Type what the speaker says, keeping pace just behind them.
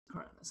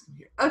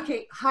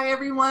Okay, hi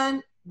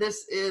everyone.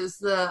 This is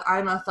the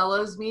I'm a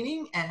Fellows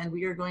meeting, and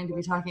we are going to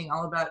be talking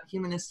all about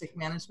humanistic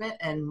management.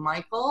 And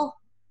Michael,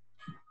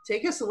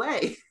 take us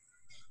away.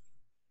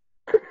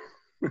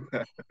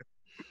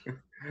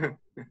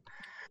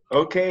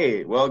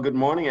 Okay, well, good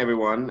morning,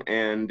 everyone,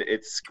 and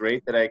it's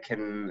great that I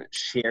can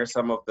share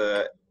some of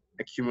the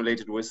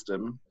accumulated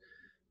wisdom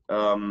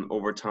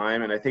over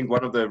time. And I think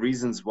one of the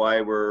reasons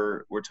why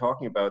we're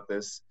talking about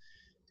this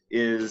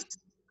is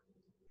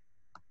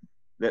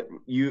that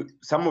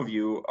some of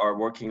you are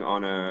working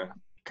on a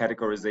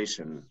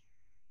categorization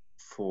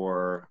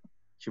for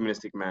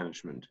humanistic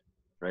management,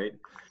 right?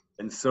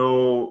 And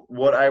so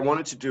what I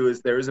wanted to do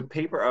is there is a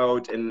paper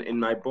out in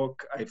my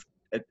book. I've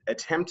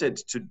attempted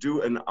to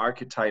do an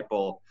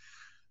archetypal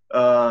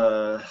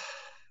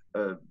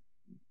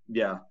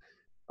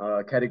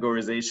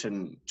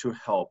categorization to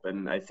help,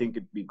 and I think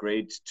it'd be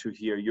great to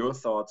hear your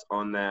thoughts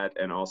on that,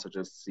 and also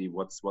just see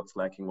what's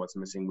lacking, what's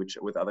missing,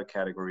 with other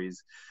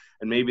categories,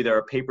 and maybe there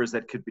are papers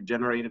that could be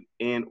generated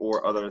and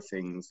or other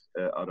things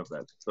out of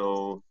that.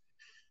 So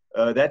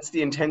that's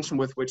the intention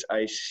with which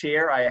I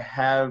share. I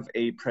have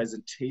a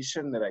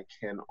presentation that I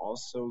can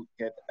also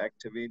get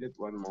activated.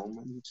 One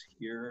moment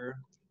here.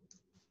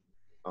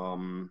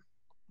 Now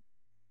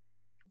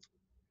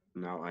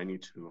I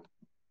need to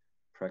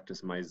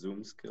practice my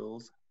Zoom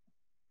skills.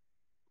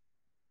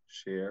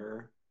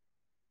 Share.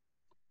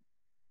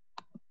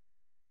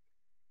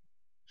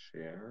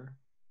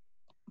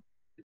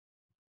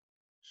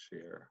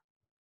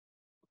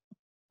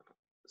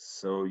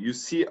 So you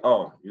see,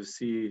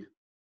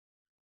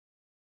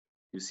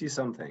 you see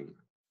something.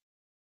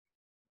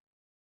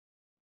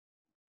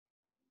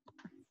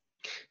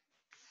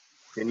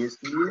 Can you see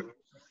it?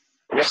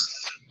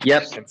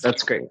 Yep,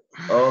 that's great.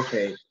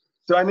 Okay.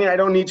 So, I mean, I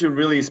don't need to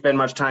really spend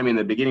much time in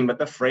the beginning, but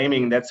the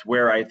framing, that's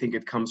where I think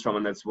it comes from.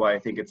 And that's why I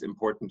think it's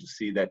important to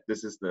see that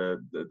this is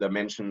the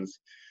dimensions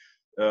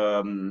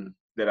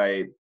that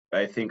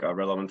I think are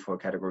relevant for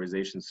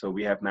categorization. So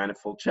we have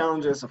manifold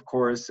challenges, of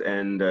course,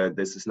 and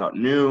this is not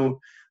new.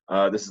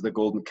 This is the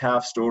golden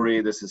calf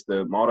story. This is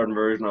the modern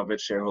version of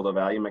it, shareholder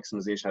value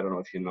maximization. I don't know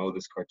if you know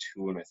this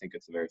cartoon. I think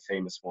it's a very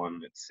famous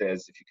one. It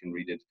says, if you can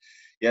read it,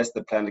 yes,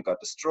 the planet got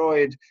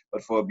destroyed,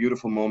 but for a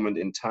beautiful moment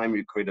in time,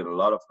 we created a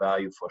lot of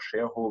value for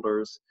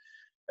shareholders.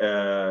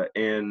 I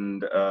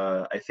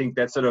think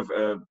that's sort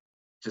of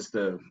just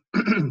a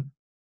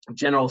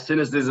general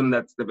cynicism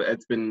that's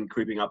been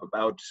creeping up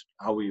about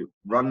how we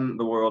run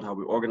the world, how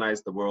we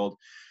organize the world.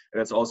 And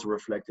that's also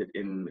reflected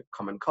in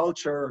common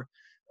culture.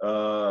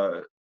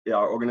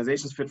 Are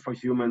organizations fit for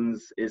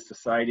humans? Is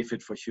society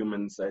fit for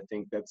humans? I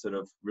think that's sort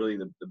of really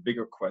the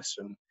bigger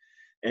question.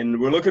 And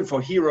we're looking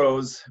for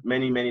heroes,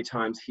 many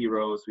times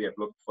heroes. We have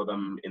looked for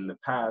them in the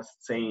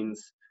past,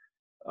 saints,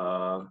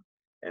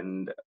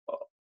 and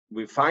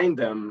we find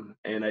them.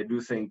 And I do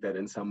think that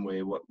in some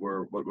way, what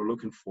we're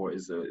looking for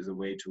is a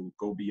way to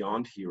go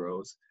beyond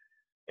heroes.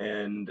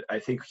 And I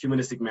think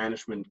humanistic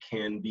management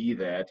can be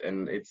that.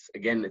 And it's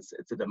at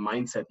the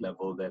mindset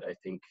level that I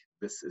think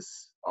this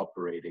is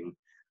operating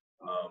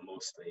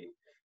mostly.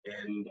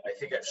 And I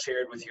think I've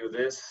shared with you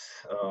this.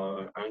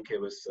 Anke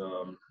was,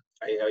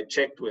 I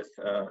checked with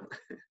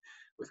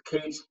with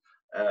Kate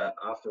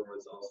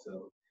afterwards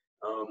also.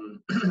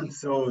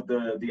 So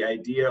the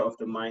idea of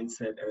the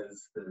mindset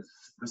as the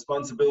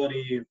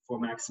responsibility for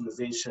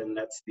maximization,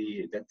 that's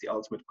the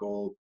ultimate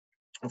goal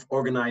of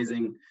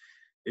organizing,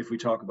 if we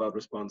talk about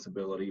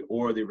responsibility,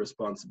 or the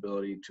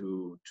responsibility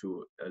to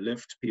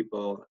lift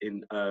people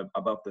in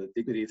above the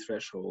dignity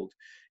threshold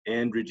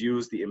and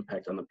reduce the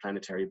impact on the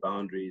planetary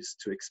boundaries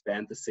to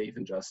expand the safe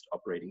and just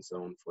operating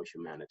zone for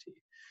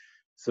humanity.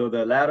 So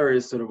the latter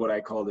is sort of what I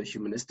call the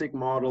humanistic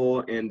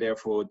model, and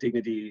therefore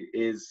dignity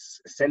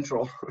is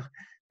central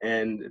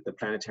and the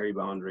planetary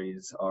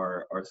boundaries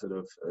are sort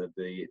of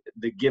the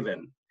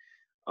given.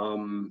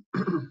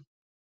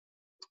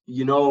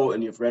 You know,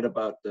 and you've read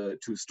about the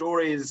two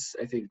stories.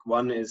 I think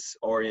one is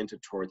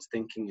oriented towards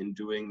thinking and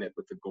doing that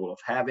with the goal of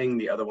having.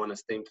 The other one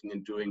is thinking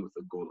and doing with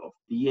the goal of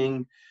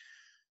being.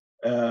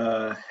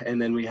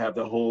 And then we have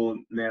the whole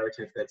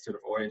narrative that's sort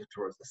of oriented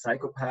towards the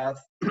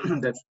psychopath,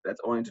 that's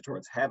oriented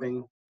towards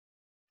having,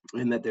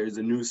 and that there's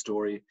a new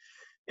story.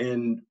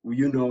 And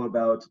you know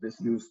about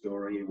this new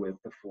story with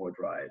the 4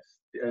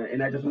 drives.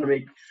 And I just want to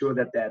make sure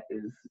that that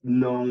is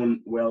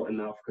known well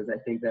enough, because I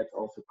think that's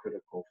also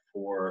critical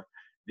for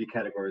the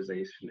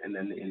categorization and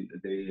then in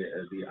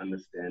the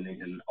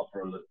understanding and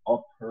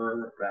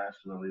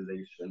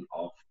operationalization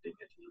of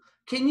dignity.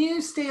 Can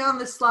you stay on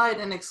this slide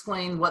and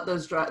explain what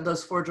those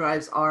 4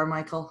 drives are,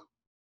 Michael?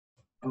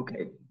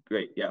 Okay,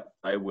 great. Yeah,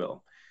 I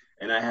will.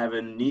 And I have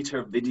a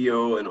neater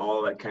video and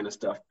all that kind of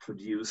stuff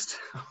produced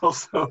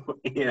also.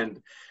 And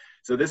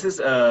so this is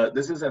a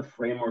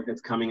framework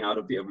that's coming out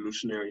of the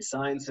evolutionary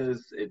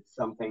sciences. It's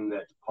something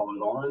that Paul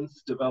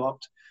Lawrence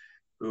developed,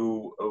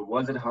 who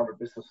was at Harvard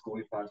Business School.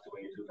 He passed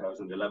away in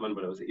 2011,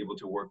 but I was able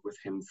to work with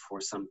him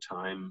for some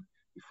time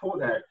before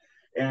that.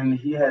 And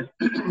he had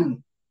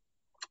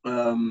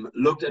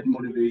looked at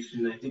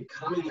motivation. I think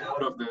coming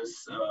out of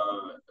this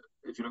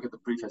if you look at the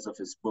preface of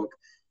his book,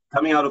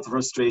 coming out of the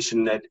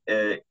frustration that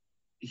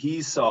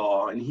he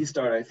saw, and he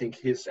started, I think,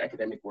 his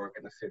academic work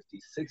in the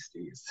 50s,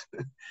 60s.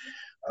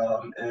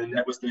 And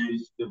that was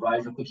the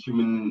rise of the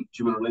human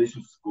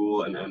relations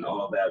school and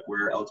all of that,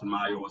 where Elton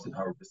Mayo was at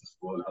Harvard Business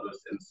School and others.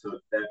 And so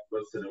that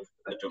was sort of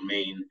a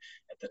domain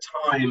at the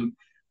time.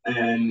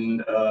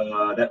 And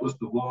that was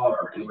the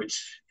water in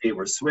which they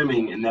were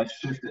swimming, and that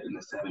shifted in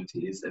the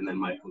 70s. And then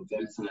Michael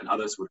Jensen and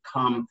others would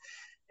come,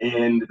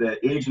 and the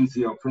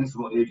agency or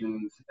principal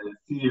agent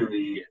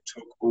theory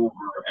took over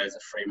as a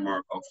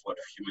framework of what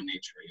human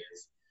nature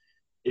is.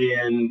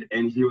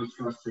 And he was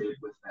frustrated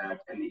with that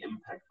and the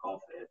impact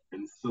of it.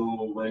 And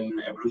so when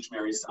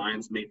evolutionary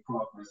science made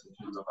progress in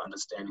terms of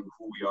understanding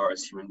who we are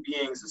as human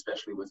beings,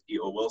 especially with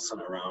E.O. Wilson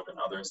around and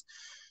others,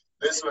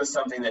 this was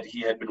something that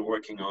he had been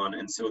working on.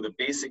 And so the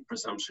basic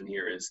presumption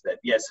here is that,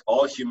 yes,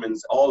 all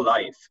humans, all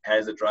life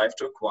has a drive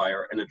to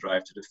acquire and a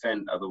drive to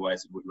defend,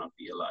 otherwise it would not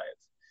be alive.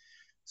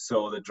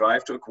 So the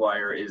drive to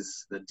acquire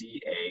is the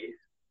DA,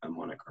 a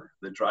moniker.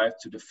 The drive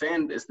to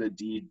defend is the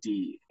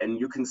DD. And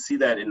you can see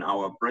that in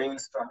our brain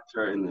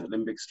structure, in the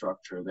limbic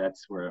structure.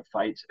 That's where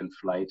fight and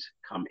flight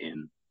come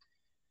in.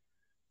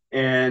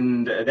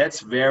 And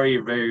that's very,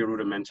 very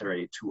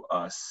rudimentary to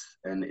us.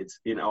 And it's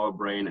in our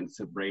brain, and it's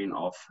the brain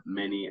of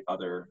many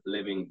other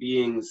living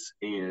beings,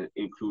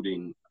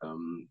 including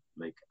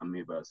like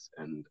amoebas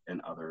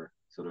and other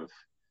sort of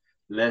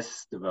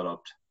less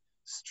developed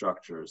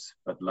structures,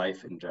 but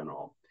life in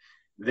general.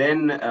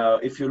 Then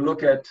if you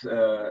look at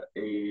a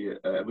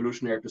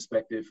evolutionary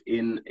perspective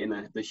in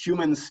the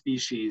human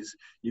species,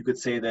 you could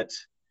say that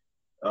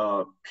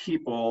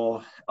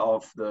people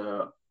of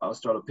the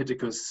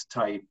Australopithecus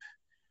type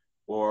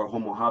or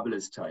Homo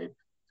habilis type,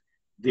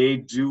 they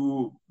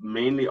do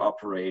mainly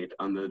operate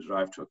on the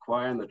drive to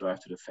acquire and the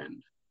drive to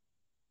defend.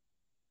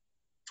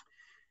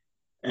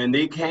 And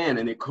they can,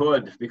 and they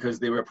could, because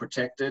they were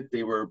protected.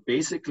 They were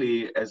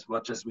basically, as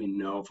much as we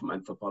know from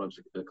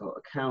anthropological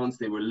accounts,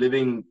 they were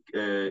living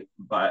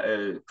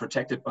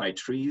protected by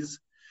trees.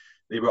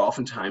 They were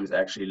oftentimes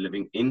actually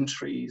living in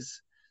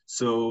trees.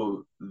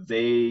 So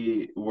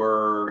they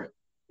were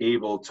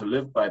able to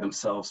live by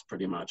themselves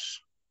pretty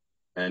much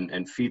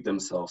and feed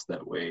themselves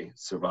that way,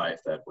 survive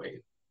that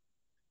way.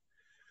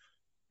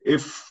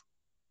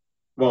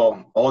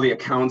 Well, all the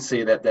accounts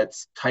say that that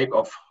type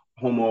of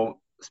Homo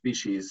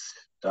species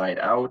died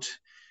out,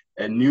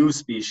 and new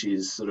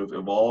species sort of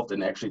evolved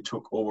and actually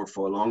took over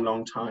for a long,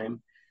 long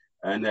time.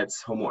 And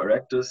that's Homo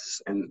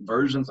erectus and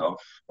versions of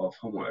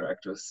Homo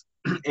erectus.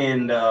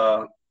 And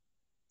the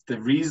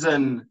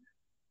reason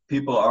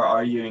people are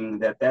arguing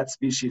that that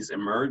species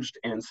emerged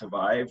and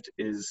survived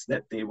is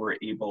that they were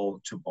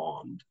able to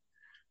bond.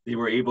 They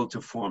were able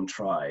to form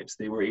tribes.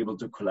 They were able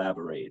to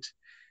collaborate.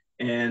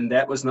 And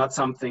that was not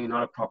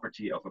a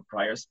property of a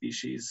prior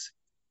species.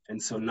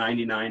 And so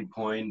 99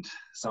 point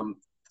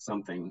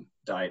something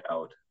died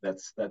out.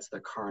 That's the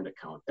current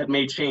account. That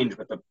may change,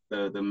 but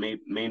the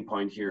main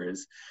point here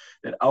is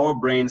that our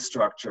brain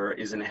structure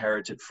is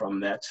inherited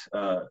from that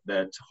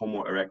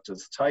Homo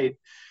erectus type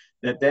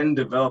that then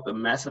developed a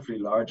massively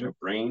larger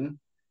brain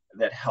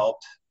that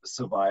helped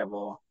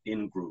survival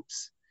in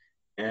groups.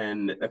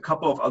 And a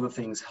couple of other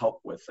things help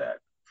with that.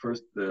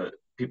 First, the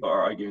people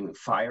are arguing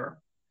fire.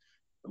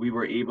 We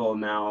were able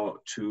now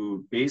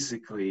to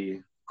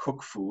basically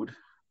cook food,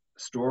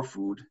 store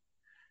food,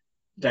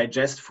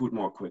 digest food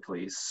more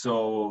quickly.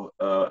 So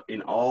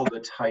in all the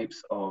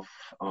types of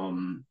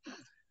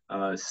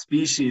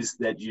species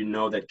that you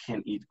know that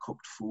can eat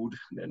cooked food,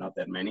 there are not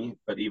that many,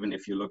 but even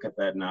if you look at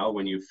that now,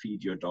 when you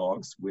feed your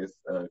dogs with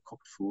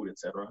cooked food,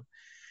 etc.,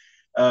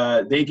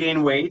 they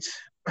gain weight.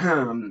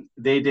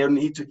 They don't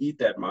need to eat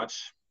that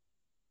much.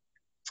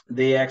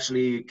 They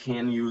actually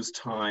can use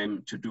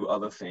time to do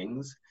other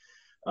things.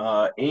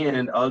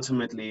 And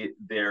ultimately,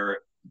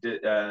 their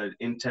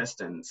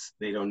intestines,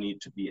 they don't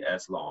need to be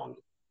as long.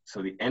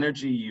 So the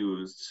energy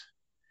used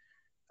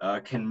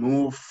can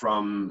move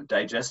from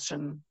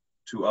digestion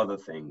to other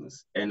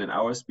things. And in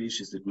our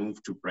species, it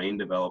moved to brain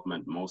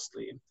development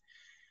mostly.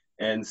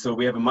 And so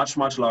we have a much,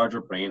 much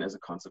larger brain as a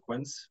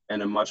consequence,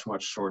 and a much,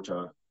 much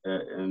shorter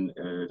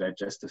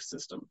digestive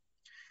system.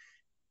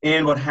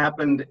 And what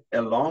happened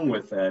along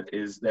with that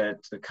is that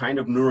the kind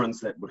of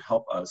neurons that would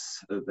help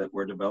us, that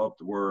were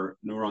developed, were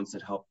neurons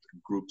that helped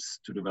groups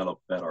to develop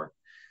better.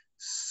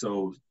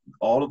 So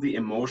all of the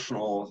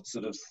emotional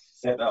sort of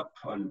setup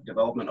and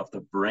development of the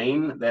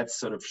brain, that's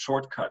sort of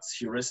shortcuts,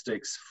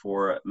 heuristics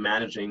for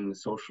managing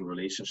social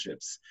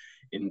relationships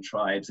in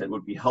tribes that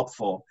would be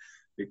helpful,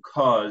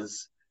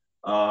 because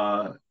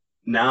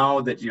now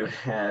that you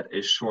had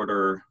a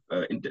shorter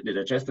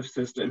digestive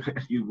system,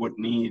 you would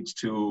need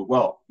to,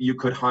 well, you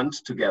could hunt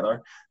together.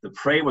 The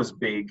prey was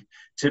big.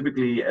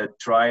 Typically, a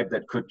tribe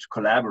that could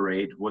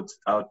collaborate would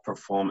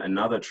outperform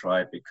another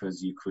tribe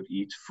because you could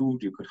eat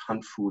food, you could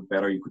hunt food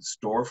better, you could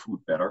store food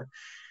better.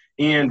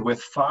 And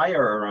with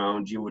fire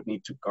around, you would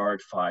need to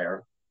guard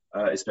fire,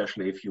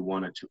 especially if you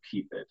wanted to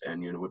keep it,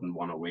 and you wouldn't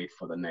want to wait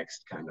for the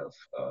next kind of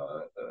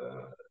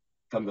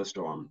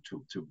thunderstorm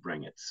to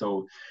bring it.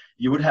 So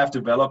you would have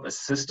developed a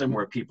system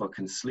where people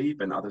can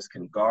sleep and others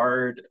can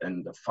guard,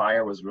 and the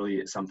fire was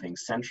really something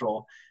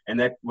central, and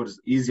that was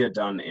easier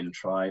done in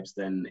tribes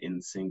than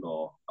in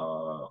single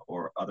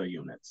or other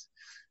units.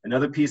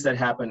 Another piece that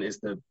happened is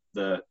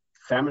the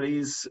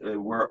families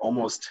were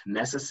almost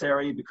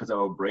necessary because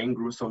our brain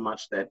grew so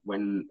much that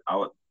when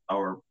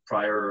our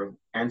prior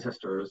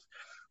ancestors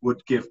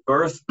would give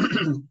birth,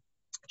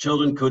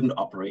 children couldn't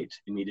operate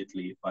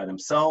immediately by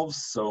themselves.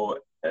 So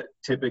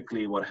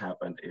typically what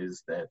happened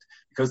is that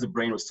because the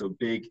brain was so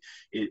big,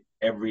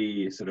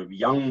 every sort of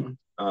young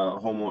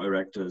Homo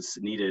erectus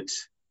needed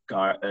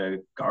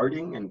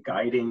guarding and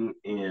guiding,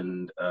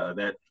 and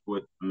that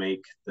would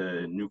make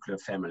the nuclear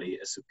family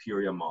a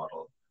superior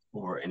model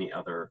over any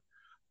other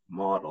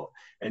model.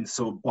 And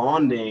so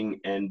bonding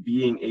and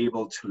being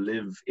able to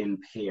live in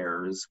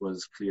pairs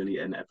was clearly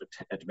an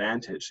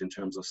advantage in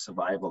terms of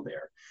survival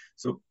there.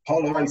 So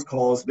Paul Lawrence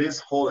calls this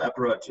whole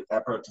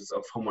apparatus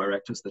of Homo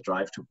erectus the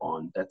drive to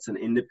bond. That's an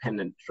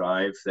independent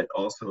drive that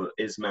also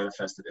is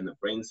manifested in the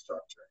brain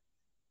structure.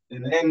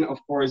 And then, of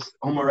course,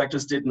 Homo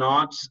erectus did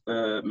not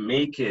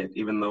make it,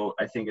 even though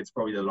I think it's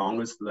probably the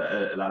longest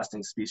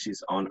lasting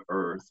species on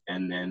Earth.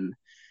 And then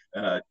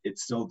it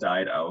still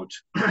died out.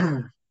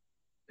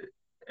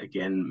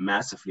 Again,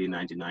 massively,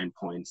 99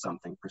 point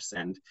something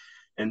 %.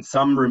 And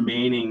some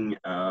remaining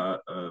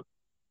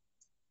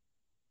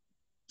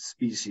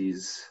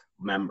species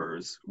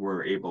members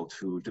were able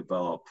to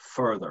develop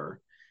further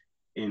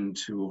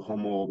into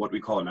what we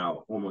call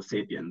now Homo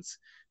sapiens.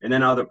 And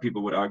then other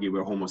people would argue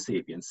we're Homo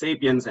sapiens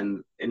sapiens,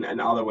 and in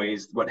other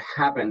ways, what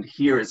happened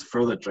here is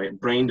further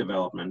brain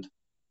development,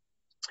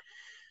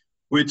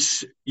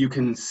 which you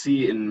can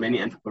see in many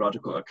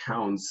anthropological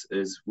accounts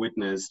is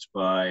witnessed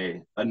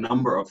by a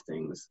number of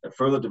things: a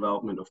further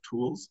development of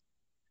tools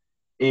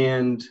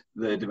and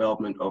the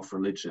development of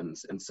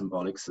religions and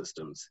symbolic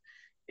systems.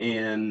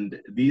 And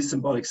these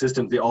symbolic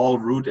systems, they all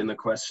root in the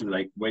question,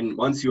 like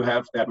once you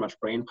have that much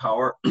brain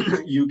power,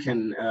 you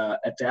can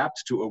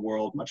adapt to a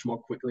world much more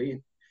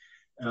quickly,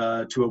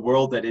 to a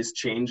world that is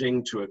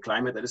changing, to a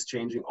climate that is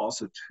changing,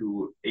 also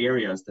to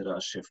areas that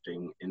are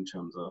shifting in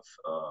terms of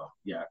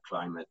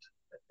climate.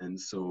 And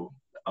so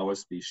our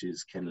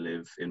species can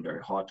live in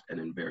very hot and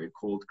in very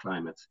cold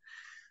climates,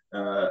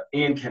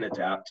 and can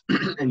adapt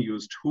and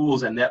use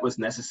tools. And that was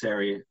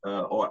necessary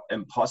or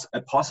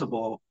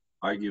possible,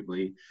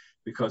 arguably,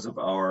 because of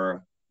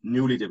our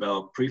newly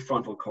developed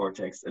prefrontal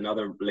cortex,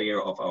 another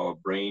layer of our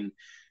brain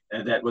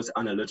that was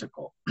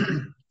analytical.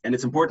 And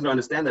it's important to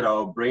understand that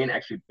our brain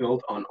actually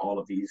built on all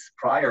of these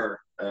prior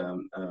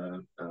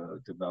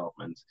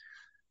developments.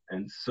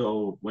 And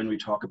so when we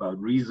talk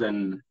about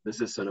reason, this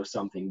is sort of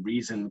something,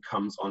 reason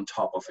comes on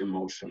top of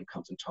emotion,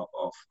 comes on top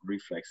of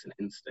reflex and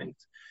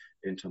instinct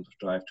in terms of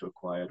drive to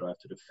acquire, drive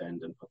to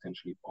defend, and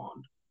potentially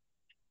bond.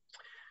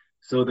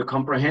 So the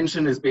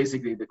comprehension is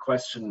basically the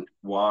question,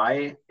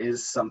 why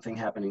is something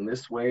happening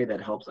this way?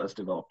 That helps us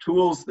develop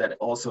tools. That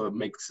also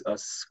makes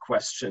us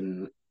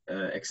question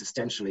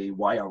existentially,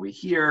 why are we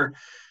here?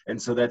 And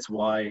so that's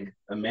why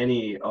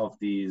many of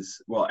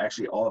these, well,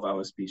 actually all of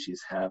our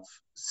species have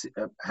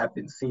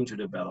been seen to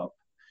develop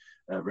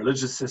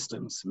religious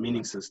systems,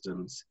 meaning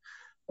systems,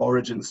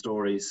 origin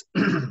stories,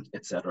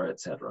 etc.,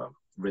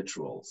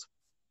 rituals.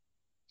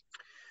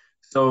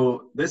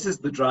 So this is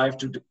the drive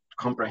to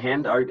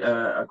comprehend,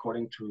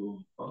 according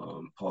to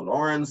Paul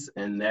Lawrence,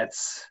 and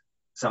that's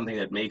something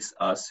that makes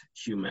us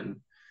human.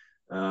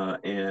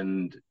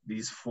 And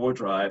these four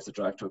drives, the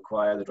drive to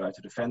acquire, the drive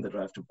to defend, the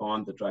drive to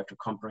bond, the drive to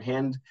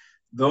comprehend,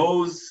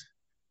 those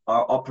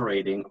are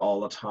operating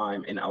all the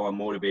time in our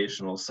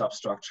motivational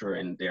substructure,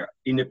 and they're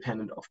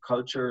independent of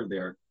culture,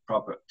 they're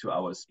proper to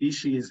our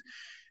species.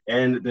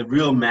 And the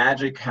real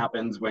magic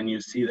happens when you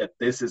see that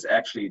this is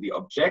actually the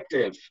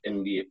objective,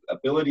 and the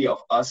ability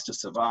of us to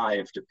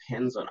survive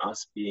depends on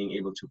us being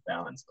able to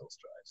balance those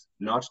drives,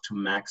 not to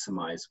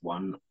maximize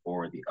one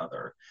or the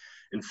other.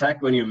 In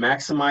fact, when you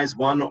maximize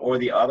one or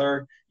the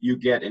other, you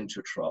get into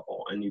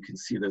trouble. And you can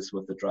see this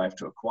with the drive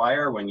to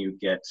acquire. When you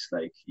get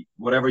like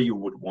whatever you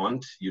would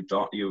want, you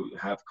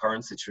have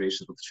current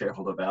situations with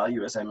shareholder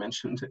value, as I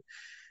mentioned,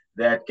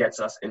 that gets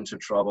us into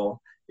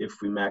trouble.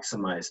 If we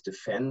maximize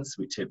defense,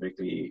 we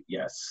typically,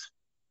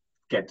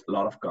 get a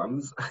lot of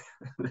guns,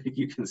 like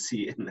you can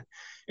see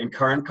in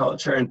current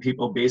culture, and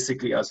people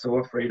basically are so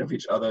afraid of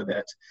each other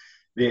that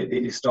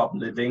they stop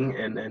living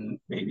and then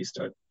maybe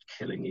start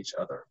killing each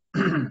other.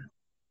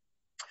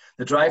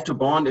 The drive to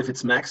bond, if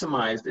it's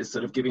maximized, is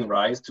sort of giving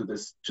rise to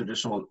this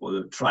traditional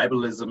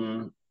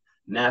tribalism,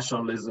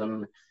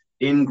 nationalism,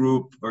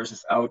 in-group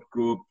versus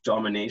out-group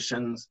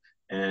dominations.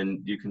 And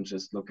you can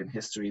just look in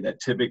history that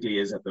typically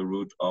is at the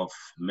root of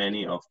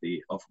many of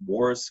the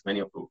wars,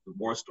 many of the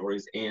war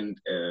stories, and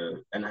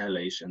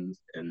annihilations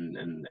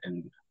and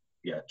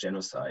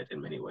genocide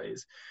in many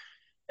ways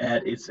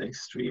at its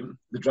extreme.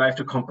 The drive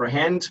to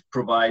comprehend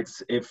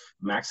provides, if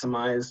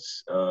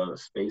maximized,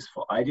 space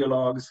for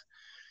ideologues.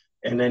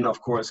 And then,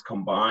 of course,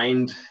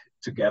 combined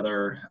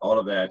together, all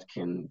of that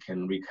can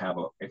wreak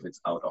havoc if it's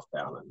out of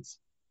balance.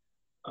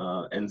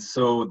 And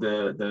so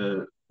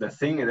the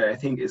thing that I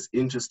think is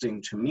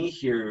interesting to me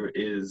here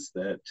is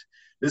that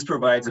this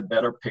provides a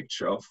better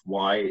picture of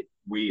why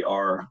we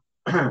are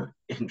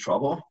in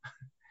trouble,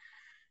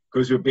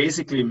 because we're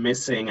basically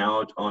missing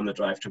out on the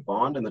drive to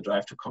bond and the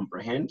drive to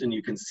comprehend. And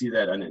you can see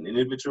that on an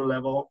individual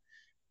level.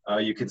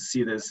 You can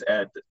see this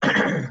at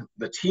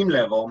the team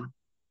level,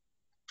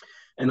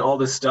 and all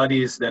the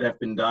studies that have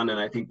been done. And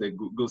I think the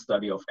Google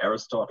study of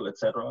Aristotle,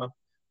 etc.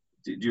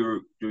 Do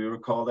you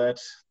recall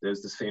that?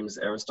 There's this famous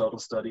Aristotle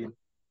study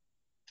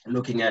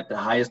looking at the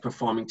highest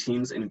performing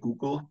teams in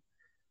Google.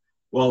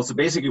 Well, so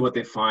basically what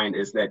they find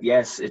is that,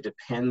 yes, it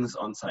depends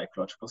on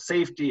psychological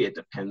safety, it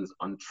depends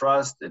on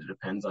trust, it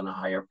depends on a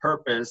higher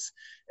purpose,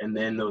 and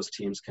then those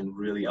teams can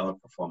really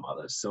outperform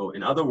others. So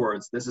in other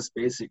words, this is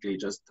basically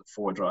just the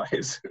 4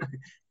 drives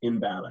in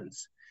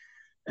balance.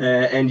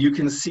 And you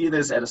can see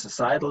this at a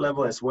societal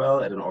level as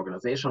well, at an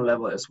organizational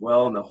level as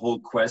well. And the whole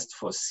quest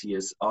for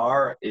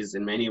CSR is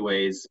in many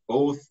ways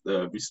both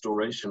the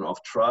restoration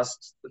of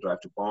trust, the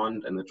drive to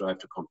bond, and the drive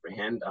to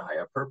comprehend a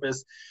higher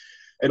purpose.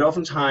 And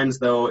oftentimes,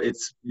 though,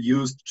 it's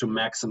used to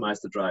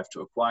maximize the drive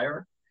to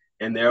acquire.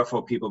 And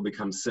therefore, people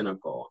become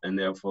cynical. And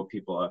therefore,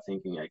 people are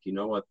thinking like, you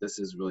know what, this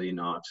is really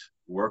not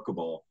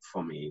workable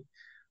for me.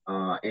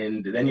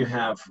 And then you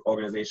have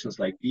organizations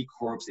like B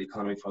Corps,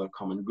 Economy for the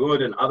Common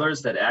Good, and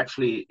others that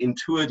actually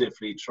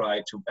intuitively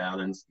try to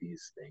balance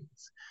these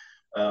things.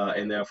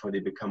 And therefore, they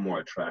become more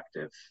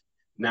attractive.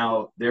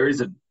 Now, there is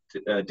a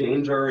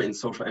danger in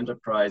social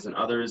enterprise and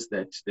others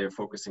that they're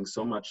focusing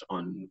so much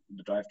on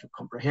the drive to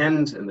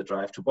comprehend and the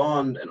drive to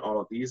bond and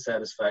all of these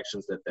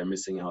satisfactions that they're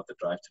missing out the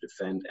drive to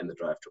defend and the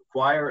drive to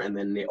acquire. And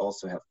then they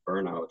also have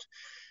burnout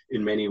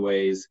in many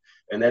ways.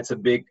 And that's a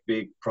big,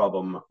 big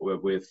problem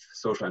with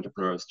social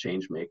entrepreneurs,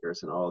 change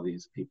makers, and all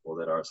these people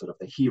that are sort of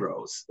the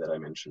heroes that I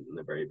mentioned in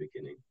the very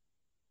beginning.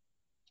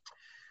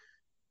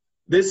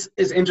 This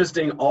is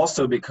interesting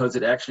also because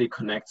it actually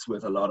connects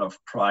with a lot of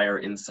prior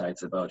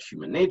insights about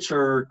human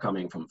nature,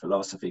 coming from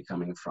philosophy,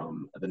 coming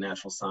from the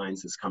natural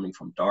sciences, coming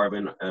from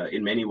Darwin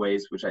in many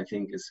ways, which I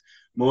think is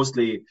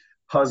mostly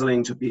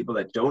puzzling to people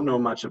that don't know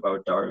much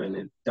about Darwin.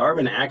 And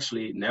Darwin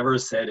actually never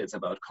said it's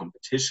about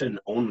competition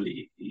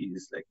only.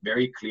 He's like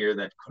very clear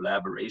that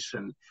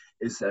collaboration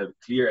is a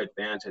clear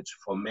advantage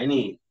for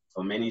many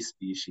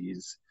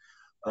species,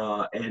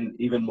 and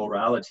even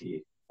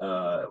morality.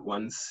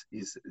 Once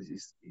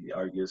he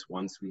argues,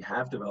 once we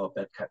have developed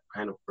that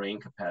kind of brain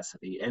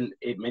capacity, and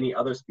many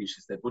other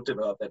species that would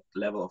develop that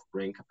level of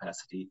brain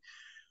capacity,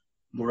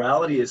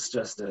 morality is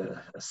just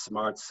a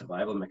smart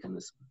survival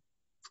mechanism.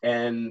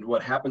 And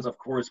what happens, of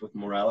course, with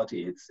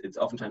morality, it's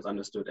oftentimes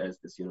understood as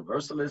this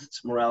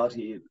universalist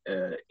morality,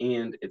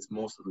 and it's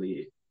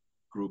mostly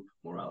group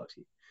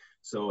morality.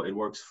 So it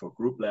works for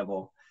group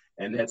level,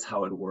 and that's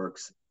how it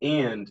works.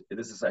 And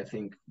this is, I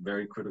think,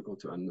 very critical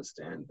to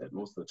understand that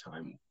most of the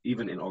time,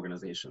 even in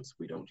organizations,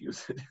 we don't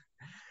use it.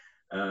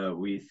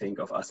 We think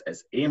of us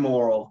as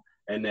amoral,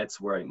 and that's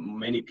where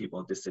many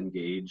people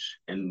disengage,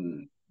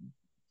 and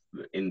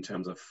in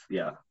terms of,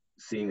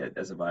 seeing it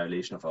as a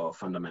violation of our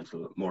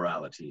fundamental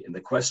morality. And the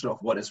question of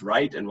what is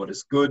right and what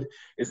is good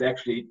is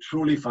actually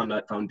truly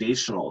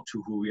foundational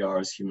to who we are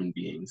as human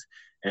beings.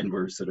 And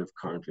we're sort of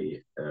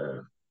currently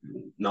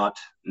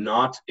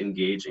not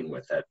engaging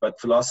with that.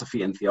 But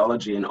philosophy and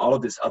theology and all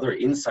of these other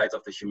insights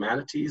of the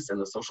humanities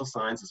and the social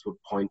sciences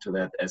would point to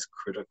that as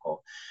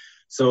critical.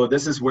 So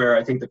this is where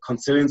I think the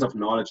consilience of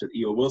knowledge that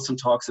E.O. Wilson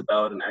talks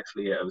about, and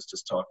actually I was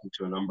just talking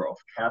to a number of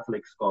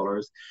Catholic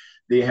scholars,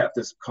 they have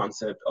this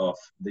concept of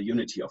the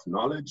unity of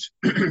knowledge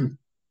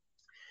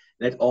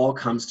that all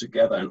comes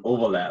together and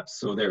overlaps.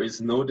 So there is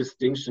no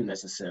distinction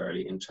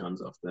necessarily in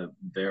terms of the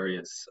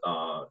various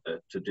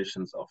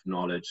traditions of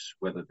knowledge,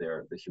 whether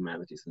they're the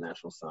humanities, the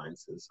natural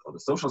sciences, or the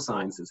social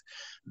sciences.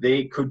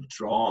 They could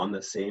draw on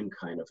the same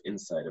kind of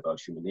insight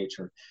about human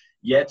nature.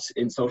 Yet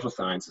in social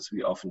sciences,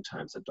 we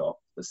oftentimes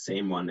adopt the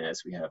same one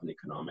as we have in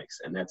economics.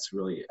 And that's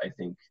really, I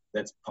think,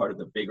 that's part of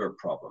the bigger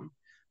problem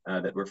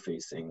that we're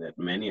facing, that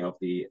many of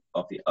the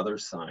other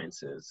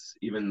sciences,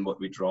 even what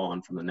we draw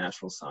on from the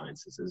natural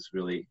sciences, is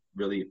really,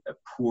 really a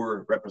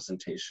poor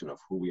representation of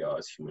who we are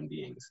as human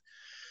beings.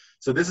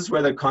 So this is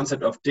where the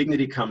concept of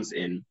dignity comes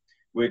in,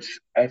 which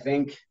I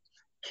think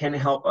can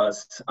help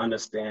us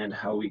understand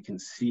how we can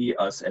see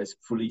us as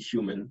fully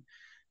human.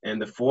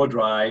 And the 4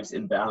 drives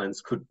in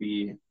balance could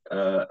be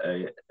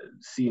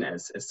seen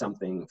as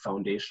something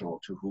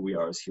foundational to who we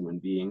are as human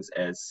beings,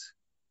 as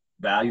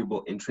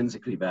valuable,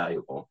 intrinsically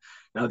valuable.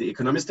 Now, the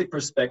economistic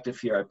perspective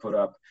here I put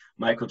up,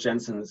 Michael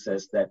Jensen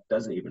says that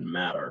doesn't even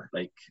matter.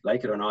 Like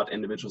it or not,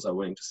 individuals are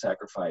willing to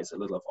sacrifice a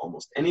little of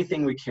almost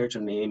anything we care to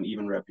name,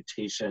 even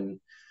reputation,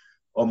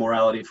 or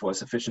morality for a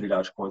sufficiently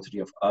large quantity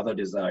of other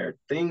desired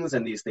things,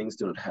 and these things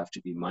do not have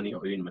to be money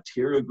or even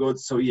material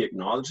goods. So he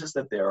acknowledges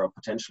that there are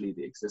potentially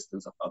the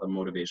existence of other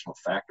motivational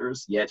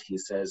factors, yet he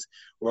says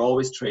we're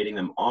always trading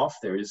them off.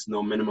 There is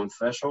no minimum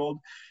threshold,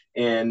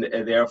 and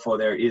therefore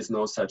there is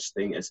no such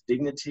thing as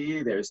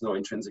dignity. There is no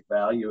intrinsic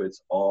value.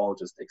 It's all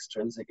just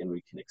extrinsic, and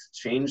we can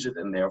exchange it,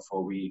 and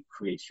therefore we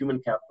create human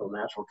capital,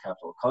 natural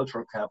capital,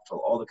 cultural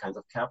capital, all the kinds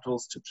of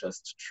capitals to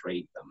just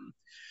trade them.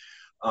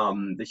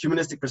 The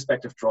humanistic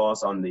perspective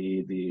draws on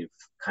the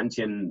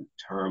Kantian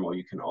term, or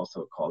you can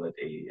also call it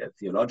a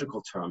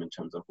theological term, in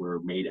terms of we're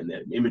made in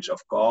the image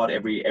of God.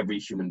 Every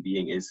human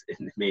being is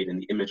made in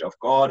the image of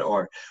God,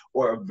 or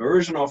a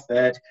version of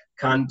that.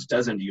 Kant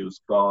doesn't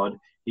use God.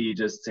 He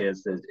just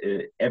says that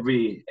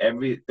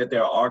that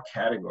there are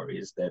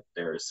categories, that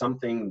there is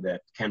something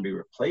that can be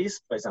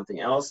replaced by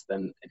something else,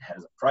 then it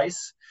has a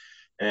price,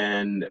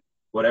 and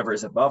whatever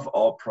is above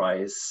all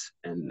price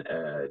and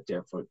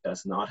therefore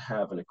does not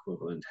have an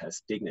equivalent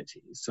has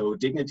dignity. So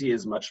dignity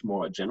is much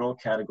more a general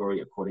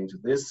category according to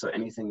this. So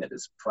anything that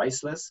is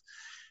priceless,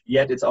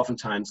 yet it's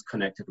oftentimes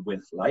connected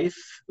with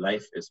life.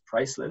 Life is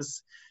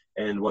priceless.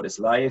 And what is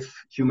life?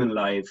 Human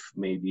life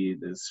may be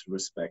this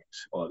respect,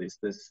 or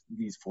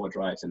these four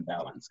drives in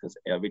balance, because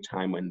every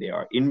time when they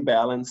are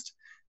imbalanced,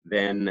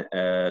 then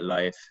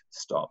life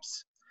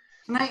stops.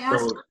 Can I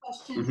ask a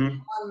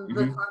question on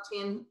the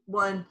Kantian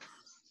one?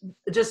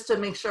 Just to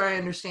make sure I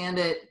understand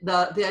it,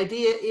 the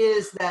idea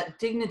is that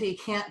dignity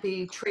can't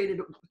be traded,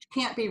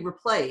 can't be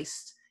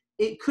replaced.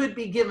 It could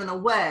be given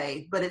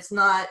away, but it's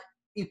not.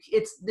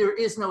 There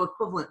is no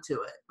equivalent to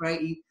it,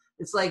 right?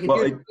 It's like if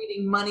you're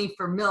trading money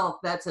for milk,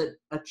 that's a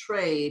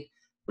trade.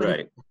 But right.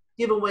 If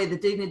you give away the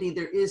dignity,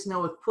 there is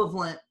no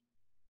equivalent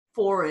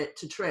for it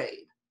to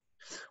trade.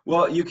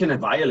 Well, you can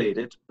violate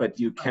it, but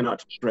you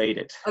cannot trade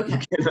it.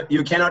 Okay.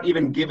 You cannot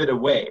even give it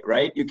away,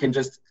 right? You can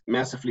just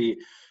massively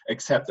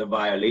accept a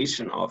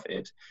violation of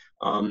it,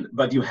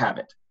 but you have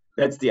it.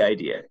 That's the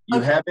idea. You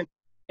have it,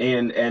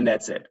 and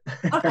that's it.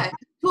 Okay,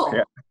 cool.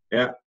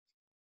 Yeah.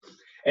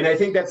 And I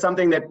think that's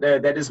something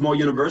that is more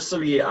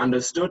universally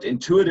understood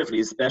intuitively,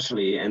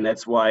 especially, and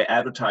that's why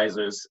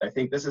advertisers, I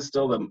think this is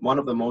still one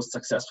of the most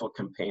successful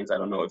campaigns. I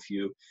don't know if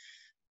you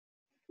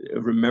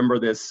remember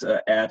this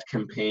ad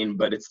campaign,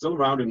 but it's still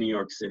around in New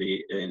York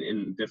City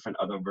in different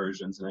other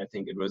versions. And I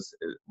think it was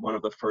one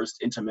of the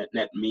first internet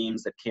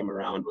memes that came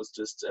around was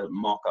just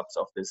mock-ups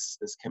of this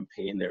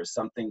campaign. There's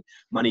something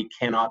money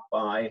cannot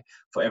buy.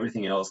 For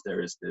everything else,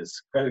 there is this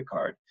credit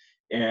card.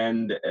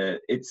 And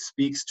it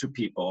speaks to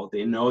people.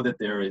 They know that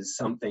there is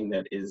something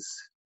that is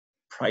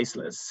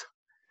priceless.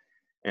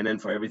 And then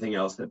for everything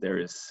else, that there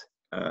is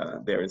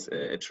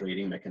a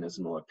trading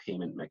mechanism or a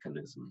payment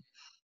mechanism.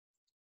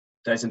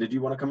 Tyson, did you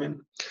want to come in?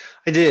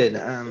 I did.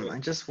 I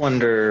just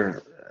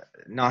wonder,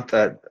 not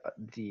that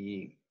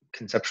the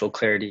conceptual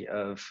clarity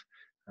of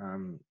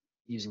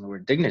using the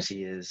word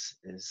dignity is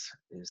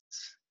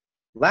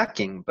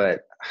lacking,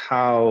 but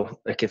how,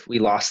 like, if we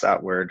lost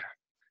that word,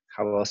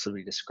 how else would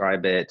we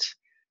describe it?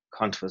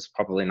 Kant was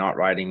probably not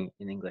writing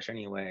in English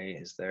anyway.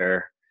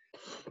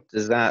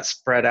 Does that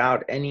spread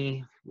out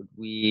any? Would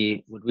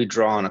we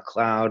draw on a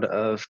cloud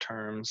of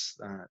terms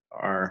that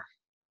are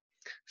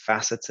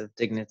facets of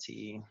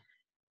dignity?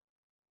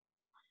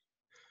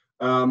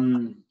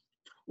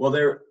 Well,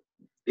 there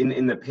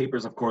in the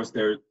papers, of course,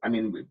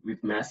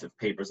 we've massive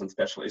papers and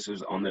special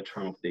issues on the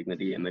term of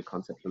dignity and the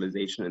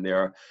conceptualization, and there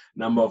are a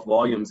number of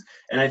volumes.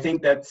 And I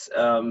think that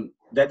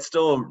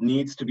still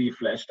needs to be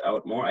fleshed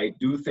out more. I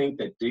do think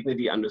that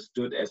dignity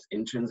understood as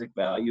intrinsic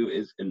value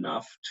is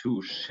enough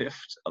to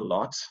shift a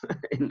lot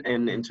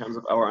in terms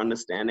of our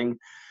understanding,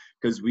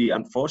 because we,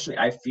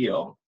 unfortunately, I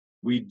feel,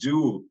 we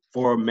do,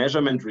 for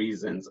measurement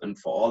reasons and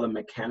for all the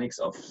mechanics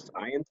of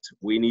science,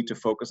 we need to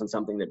focus on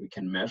something that we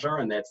can measure,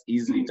 and that's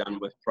easily done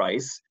with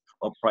price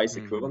or price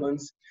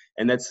equivalence.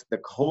 And that's the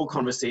whole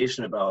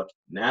conversation about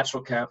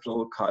natural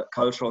capital,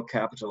 cultural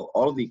capital,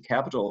 all of the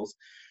capitals.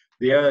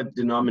 They are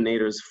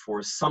denominators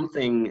for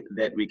something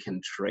that we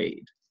can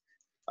trade.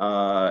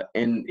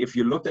 And if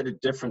you looked at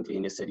it differently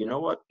and you said, you know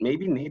what,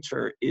 maybe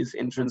nature is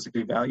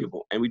intrinsically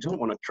valuable and we don't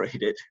want to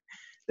trade it,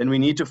 then we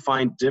need to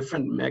find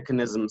different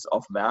mechanisms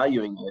of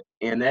valuing it.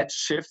 And that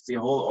shifts the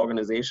whole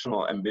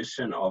organizational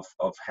ambition of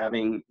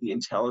having the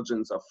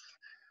intelligence of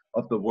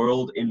the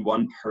world in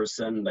one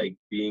person, like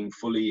being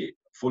fully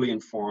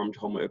informed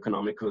homo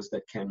economicus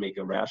that can make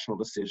a rational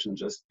decision,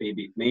 just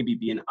maybe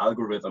be an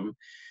algorithm.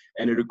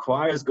 And it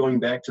requires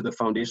going back to the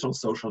foundational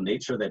social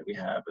nature that we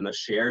have and a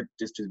shared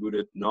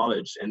distributed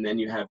knowledge. And then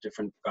you have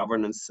different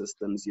governance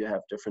systems, you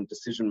have different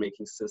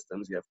decision-making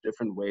systems, you have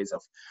different ways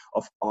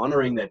of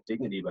honoring that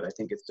dignity. But I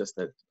think it's just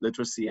that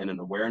literacy and an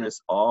awareness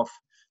of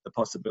the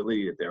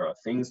possibility that there are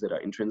things that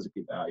are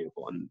intrinsically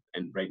valuable.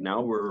 And right now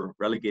we're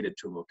relegated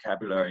to a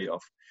vocabulary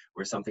of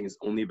where something is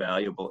only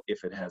valuable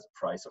if it has a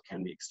price or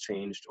can be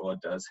exchanged or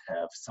does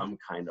have some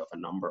kind of a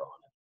number on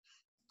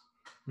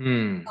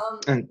it.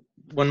 And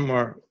one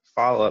more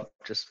follow-up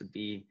just would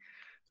be,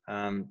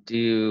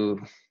 do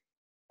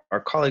our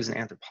colleagues in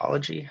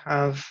anthropology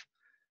have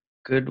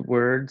good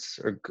words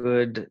or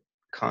good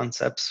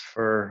concepts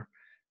for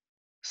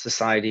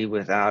society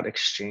without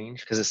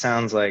exchange? Because it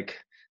sounds like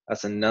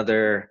that's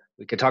another,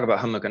 we could talk about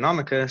homo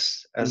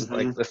economicus as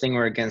like the thing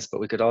we're against, but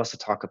we could also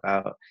talk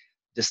about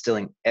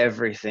distilling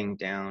everything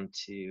down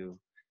to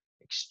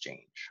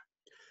exchange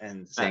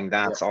and saying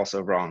that's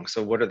also wrong.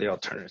 So what are the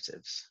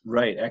alternatives?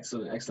 Right,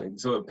 excellent, excellent.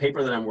 So a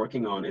paper that I'm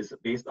working on is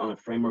based on a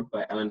framework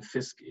by Alan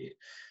Fiske,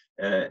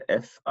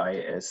 Fiske.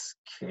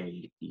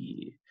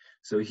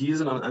 So he's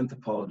an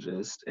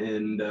anthropologist,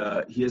 and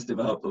he has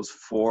developed those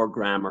 4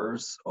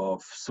 grammars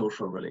of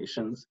social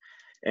relations.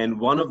 And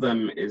one of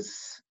them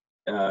is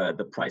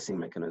the pricing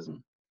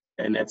mechanism.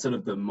 And that's sort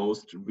of the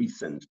most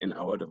recent in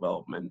our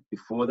development.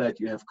 Before that,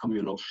 you have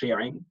communal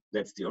sharing.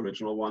 That's the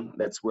original one.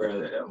 That's where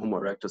the Homo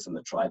erectus and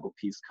the tribal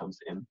piece comes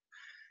in.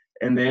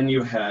 And then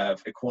you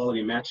have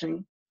equality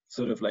matching,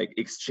 sort of like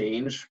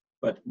exchange,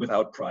 but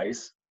without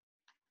price.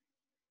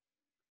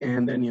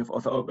 And then you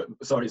have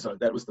sorry,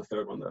 that was the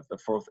third one.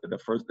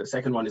 The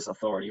second one is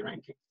authority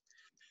ranking.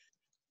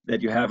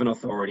 That you have an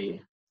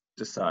authority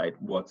decide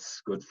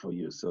what's good for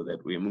you, so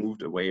that we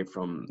moved away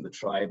from the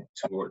tribe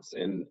towards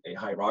a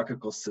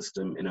hierarchical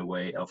system in a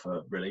way of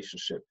a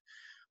relationship.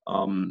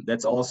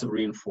 That's also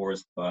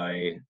reinforced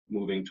by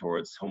moving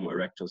towards Homo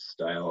erectus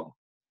style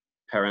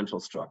parental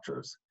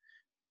structures,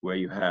 where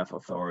you have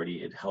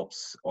authority. It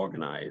helps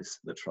organize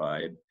the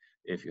tribe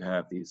if you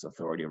have these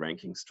authority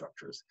ranking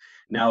structures.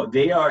 Now,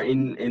 they are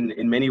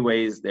in many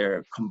ways,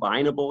 they're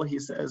combinable, he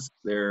says.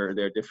 There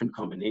are different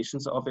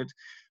combinations of it.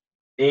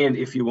 And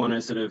if you want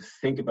to sort of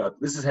think about,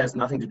 this has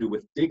nothing to do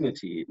with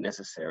dignity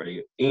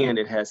necessarily, and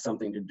it has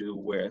something to do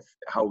with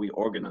how we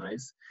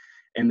organize,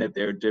 and that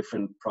there are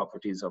different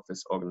properties of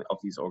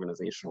these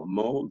organizational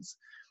modes.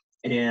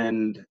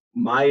 And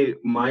my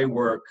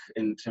work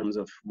in terms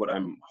of what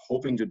I'm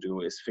hoping to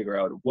do is figure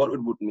out what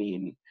it would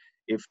mean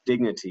if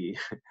dignity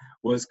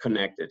was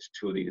connected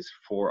to these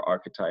 4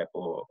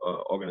 archetypal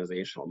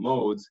organizational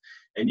modes.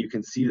 And you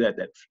can see that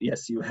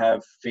yes, you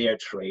have fair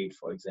trade,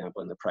 for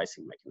example, in the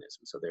pricing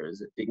mechanism. So there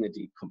is a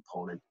dignity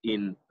component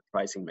in the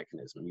pricing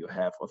mechanism. You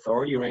have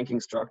authority ranking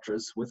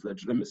structures with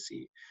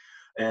legitimacy.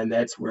 And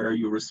that's where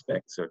you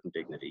respect certain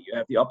dignity. You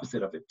have the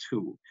opposite of it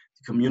too.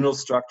 The communal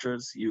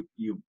structures,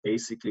 you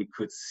basically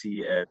could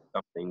see as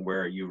something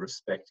where you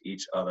respect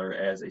each other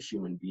as a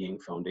human being,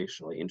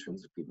 foundationally,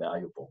 intrinsically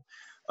valuable.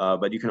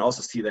 But you can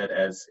also see that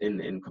as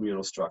in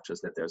communal structures,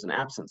 that there's an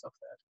absence of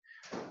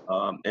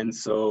that. And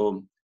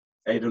so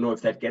I don't know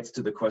if that gets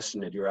to the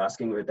question that you're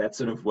asking, but that's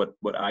sort of what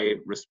I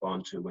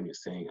respond to when you're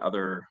saying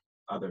other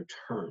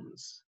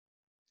terms.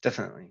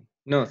 Definitely.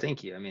 No,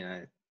 thank you. I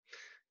mean,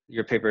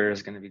 your paper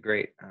is going to be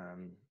great,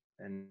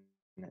 and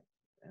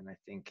I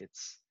think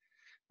it's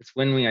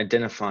when we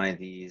identify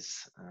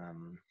these.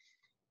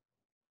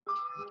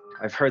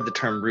 I've heard the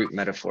term root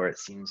metaphor. It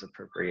seems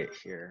appropriate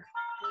here.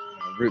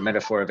 Root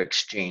metaphor of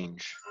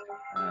exchange.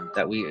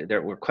 That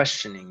we're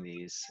questioning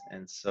these,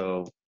 and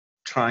so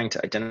trying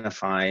to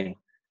identify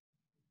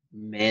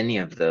many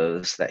of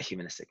those that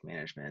humanistic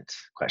management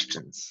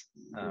questions,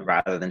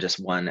 rather than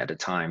just one at a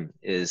time,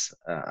 is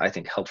I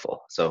think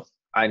helpful. So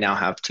I now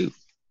have 2.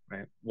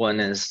 Right. One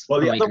is,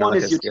 well, the other one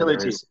is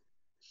utility.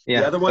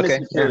 The other one is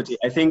utility.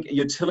 Yeah. I think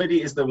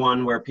utility is the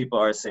one where people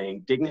are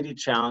saying dignity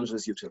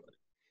challenges utility.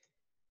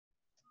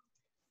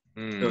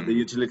 So the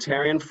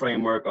utilitarian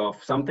framework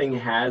of something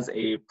has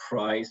a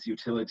price,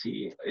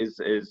 utility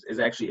is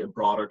actually a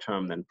broader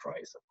term than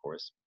price, of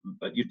course,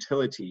 but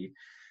utility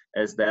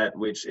as that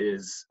which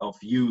is of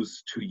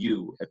use to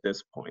you at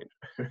this point,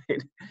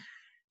 right?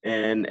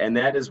 And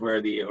that is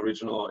where the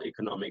original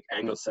economic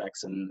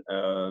Anglo-Saxon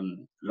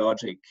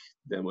logic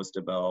that was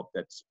developed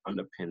that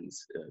underpins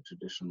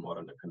traditional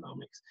modern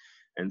economics.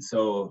 And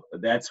so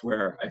that's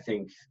where I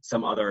think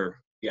some other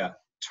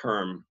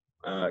term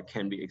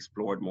can be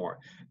explored more.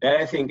 That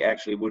I think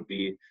actually would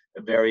be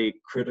a very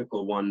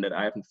critical one that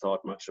I haven't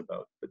thought much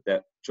about, but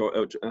that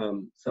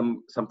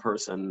some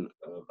person,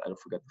 I don't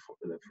forget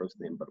the first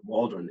name, but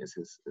Waldron is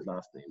his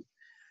last name,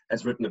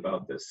 has written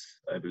about this,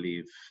 I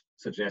believe,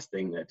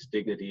 suggesting that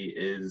dignity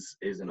is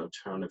an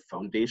alternative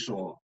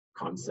foundational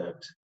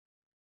concept,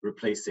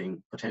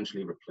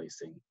 potentially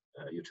replacing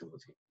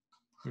utility.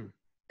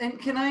 And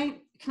can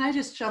I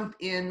just jump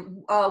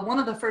in? One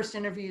of the first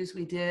interviews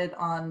we did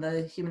on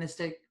the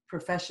humanistic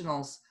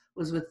professionals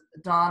was with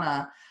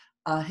Donna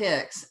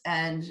Hicks,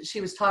 and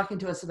she was talking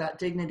to us about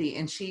dignity,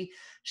 and she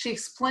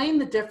explained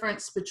the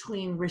difference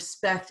between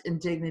respect and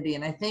dignity.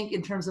 And I think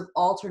in terms of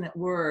alternate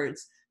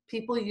words,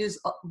 people use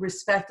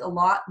respect a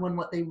lot when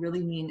what they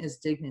really mean is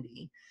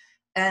dignity.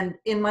 And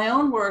in my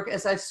own work,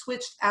 as I've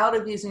switched out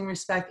of using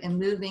respect and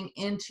moving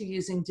into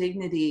using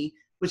dignity,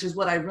 which is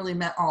what I really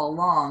meant all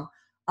along,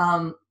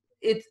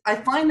 I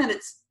find that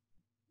it's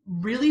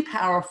really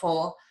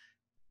powerful.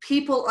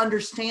 People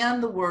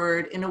understand the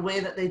word in a way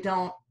that they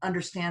don't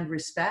understand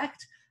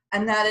respect,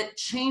 and that it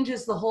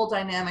changes the whole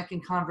dynamic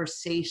in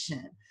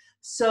conversation.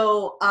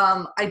 So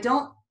I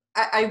don't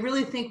I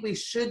really think we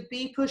should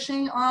be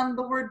pushing on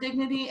the word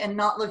dignity and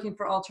not looking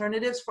for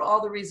alternatives for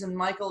all the reason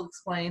Michael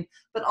explained,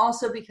 but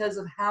also because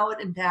of how it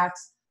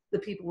impacts the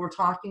people we're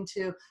talking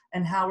to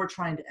and how we're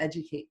trying to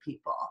educate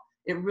people.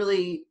 It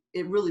really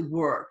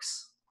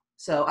works.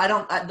 So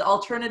the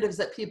alternatives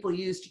that people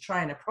use to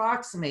try and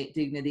approximate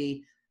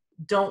dignity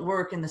don't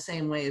work in the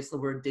same way as the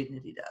word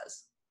dignity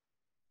does.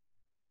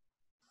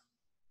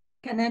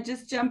 Can I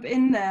just jump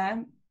in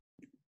there?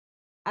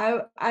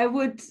 I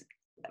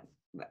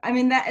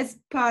mean, that is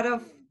part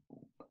of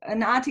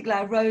an article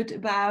I wrote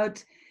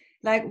about,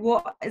 like,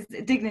 what is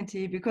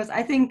dignity? Because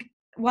I think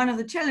one of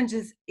the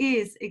challenges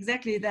is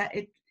exactly that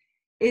it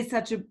is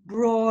such a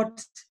broad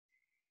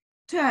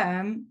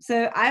term.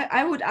 So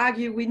I would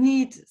argue we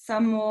need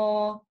some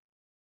more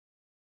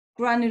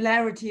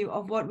granularity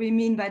of what we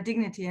mean by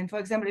dignity. And for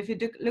example, if you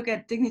look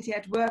at dignity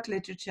at work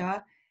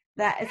literature,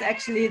 that is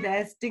actually,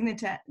 there's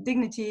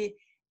dignity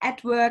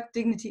at work,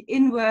 dignity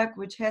in work,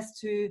 which has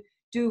to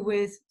do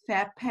with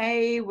fair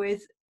pay,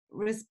 with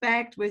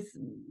respect, with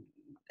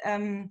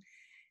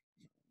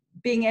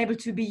being able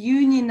to be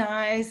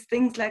unionized,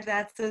 things like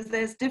that. So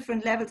there's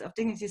different levels of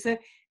dignity. So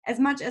as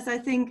much as I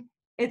think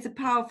it's a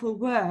powerful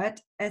word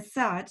as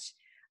such,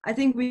 I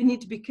think we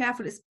need to be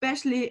careful,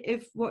 especially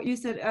if what you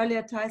said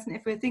earlier, Tyson,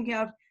 if we're thinking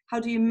of how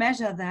do you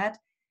measure that,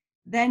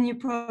 then you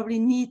probably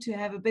need to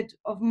have a bit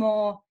of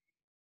more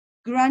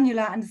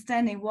granular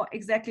understanding what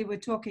exactly we're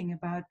talking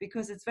about,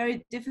 because it's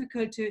very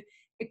difficult to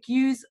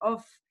accuse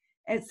of,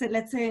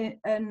 let's say,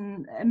 a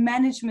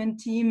management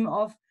team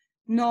of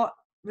not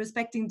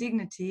respecting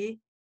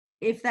dignity,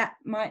 if that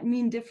might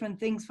mean different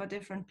things for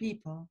different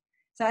people.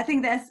 So I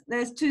think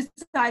there's two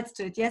sides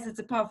to it. Yes, it's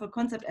a powerful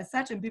concept as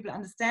such and people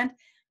understand,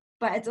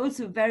 but it's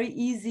also very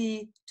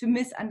easy to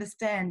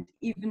misunderstand,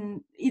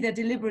 either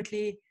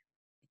deliberately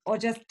or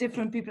just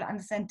different people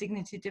understand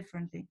dignity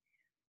differently.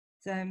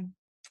 So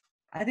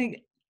I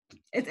think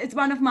it's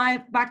one of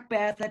my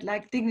bugbears that,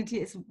 like, dignity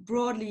is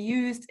broadly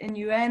used in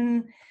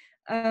UN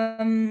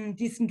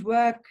decent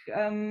work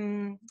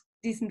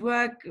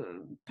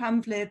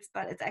pamphlets,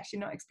 but it's actually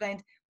not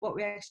explained what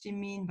we actually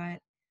mean by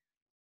it.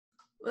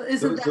 Well,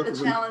 isn't that the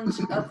challenge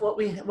of what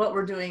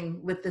we're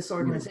doing with this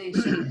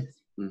organization?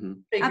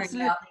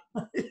 Absolutely.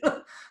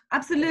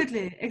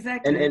 Absolutely,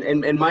 exactly.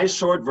 And my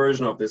short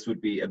version of this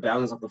would be a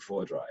balance of the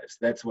four drives.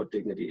 That's what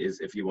dignity is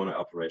if you want to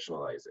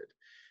operationalize it.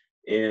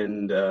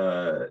 And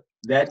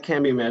that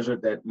can be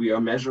measured, that we are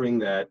measuring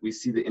that, we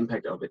see the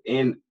impact of it.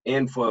 And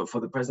for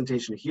the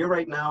presentation here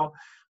right now,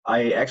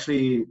 I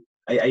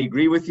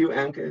agree with you,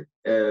 Anke.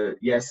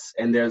 Yes,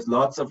 and there's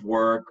lots of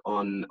work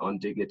on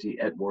dignity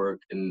at work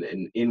and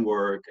in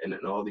work and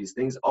all these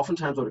things.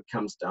 Oftentimes what it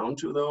comes down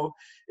to, though,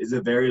 is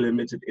a very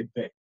limited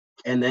impact.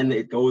 And then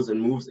it goes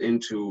and moves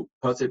into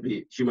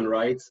possibly human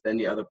rights. Then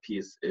the other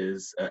piece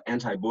is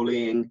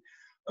anti-bullying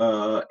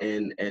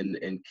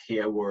and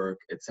care work,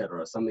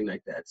 etc., something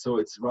like that. So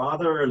it's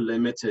rather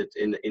limited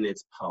in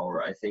its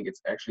power. I think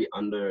it's actually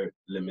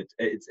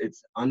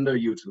it's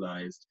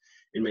underutilized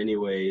in many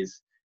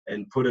ways,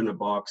 and put in a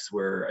box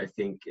where I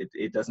think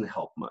it doesn't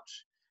help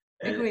much.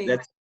 And Agreed.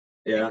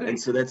 And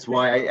so that's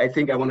why I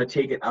think I want to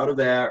take it out of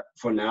there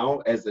for now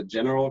as a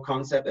general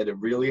concept at a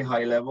really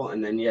high level,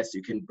 and then yes,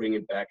 you can bring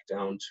it back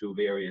down to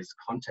various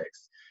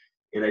contexts.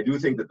 And I do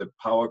think that the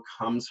power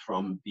comes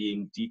from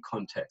being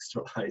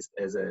decontextualized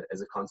as a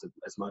concept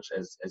as much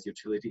as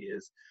utility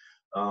is,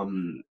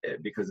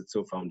 because it's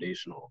so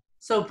foundational.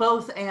 So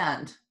both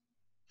and.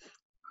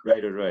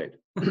 Right.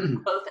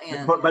 Both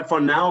and. But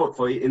for now,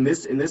 in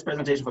this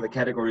presentation for the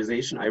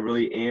categorization, I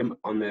really am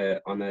on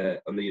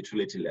the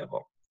utility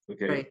level.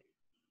 Okay.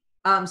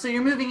 Right. So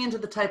you're moving into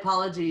the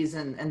typologies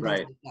and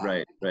right,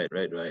 like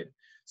that. Right.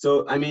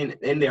 So I mean,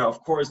 and there are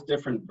of course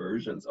different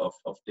versions of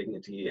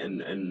dignity,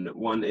 and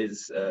one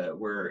is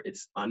where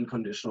it's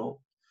unconditional,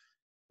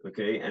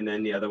 okay, and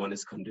then the other one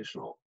is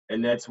conditional.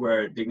 And that's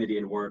where dignity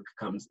in work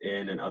comes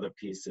in, and other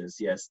pieces.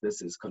 Yes,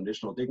 this is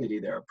conditional dignity.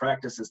 There are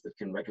practices that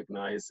can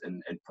recognize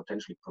and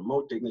potentially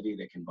promote dignity,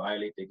 they can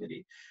violate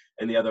dignity.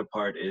 And the other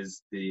part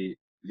is the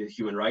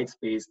human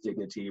rights-based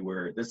dignity,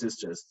 where this is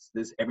just,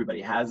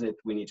 everybody has it,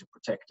 we need to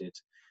protect it.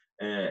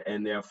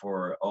 And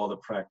therefore, all the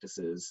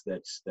practices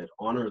that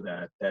honor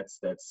that,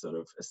 that's sort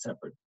of a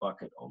separate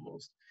bucket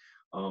almost.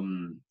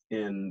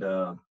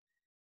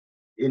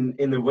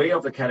 In the way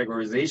of the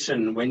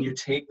categorization, when you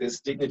take this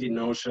dignity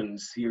notion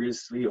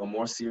seriously or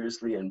more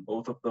seriously, and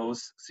both of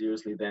those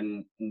seriously,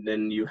 then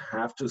you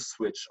have to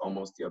switch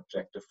almost the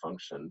objective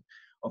function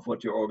of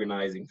what you're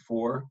organizing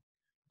for.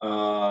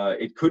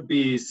 It could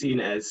be seen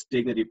as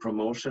dignity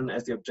promotion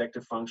as the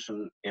objective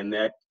function, and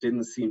that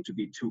didn't seem to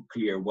be too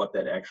clear what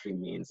that actually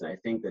means. And I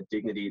think that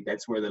dignity,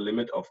 that's where the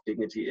limit of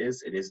dignity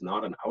is. It is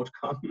not an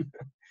outcome.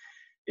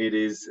 It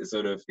is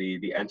sort of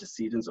the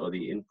antecedents or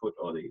the input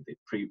or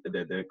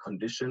the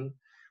condition.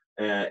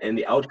 And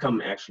the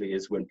outcome actually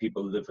is when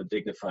people live a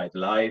dignified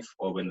life,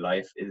 or when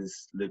life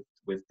is lived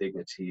with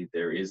dignity,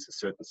 there is a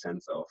certain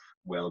sense of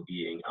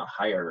well-being, a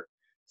higher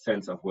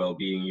sense of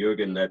well-being.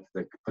 Jürgen, that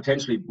the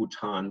potentially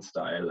Bhutan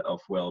style of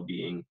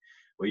well-being,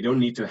 or you don't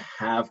need to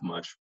have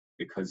much,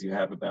 because you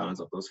have a balance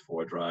of those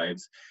 4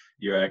 drives,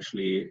 you're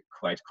actually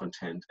quite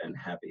content and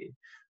happy.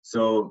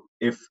 So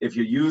if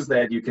you use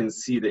that, you can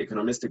see the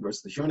economistic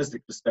versus the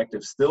humanistic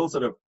perspective still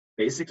sort of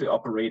basically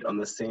operate on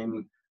the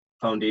same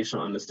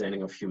foundational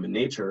understanding of human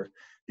nature.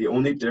 The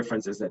only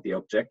difference is that the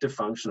objective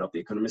function of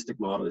the economistic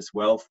model is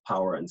wealth,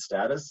 power, and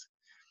status,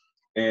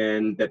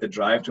 and that the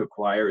drive to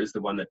acquire is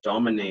the one that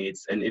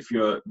dominates. And if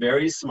you're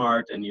very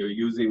smart and you're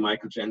using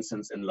Michael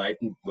Jensen's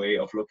enlightened way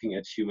of looking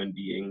at human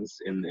beings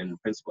in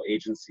principal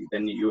agency,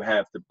 then you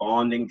have the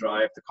bonding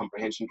drive, the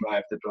comprehension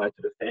drive, the drive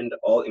to defend,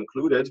 all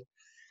included,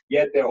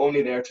 yet they're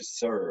only there to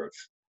serve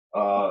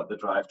the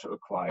drive to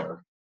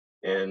acquire.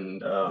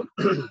 And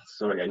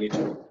sorry, I need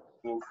to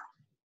move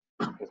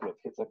because my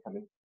kids are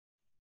coming.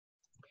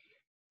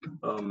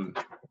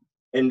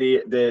 And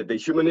the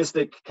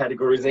humanistic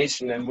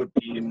categorization then would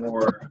be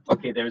more,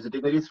 okay, there's a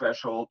dignity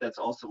threshold. That's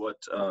also what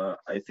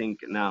I think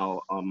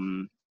now, I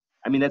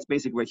mean, that's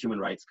basically where human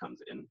rights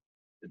comes in,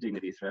 the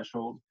dignity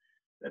threshold.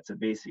 That's a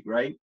basic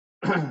right.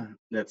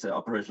 That's an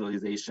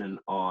operationalization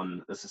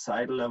on the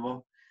societal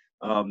level.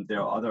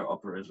 There are other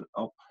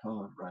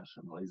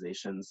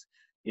operationalizations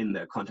in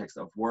the context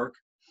of work.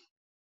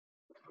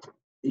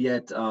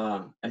 Yet,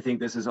 I think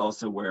this is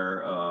also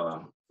where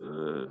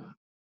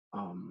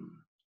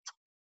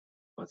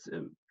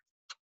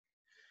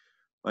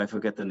I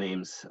forget the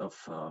names of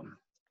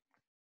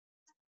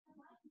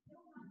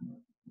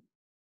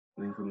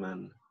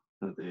Winkleman,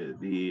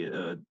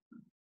 the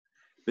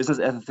business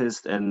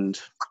ethicist, and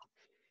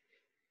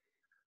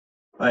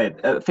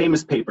a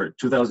famous paper,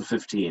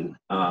 2015,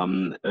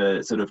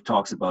 sort of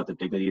talks about the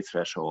dignity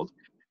threshold,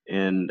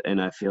 and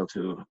I feel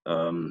to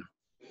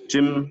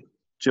Jim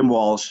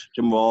Walsh,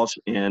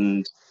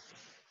 and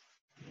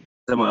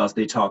someone else,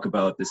 they talk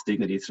about this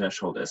dignity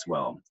threshold as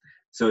well.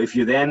 So if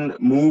you then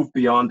move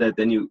beyond that,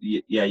 then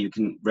you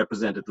can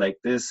represent it like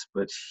this,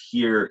 but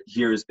here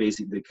is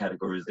basically the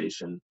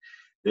categorization.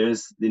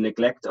 There's the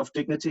neglect of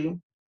dignity,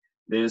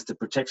 there's the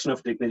protection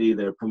of dignity,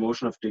 the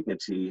promotion of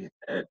dignity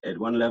at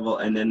one level,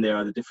 and then there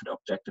are the different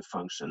objective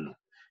function,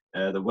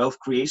 the wealth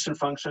creation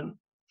function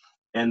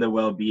and the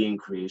well-being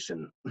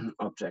creation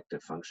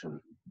objective function.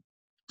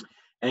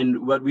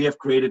 And what we have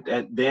created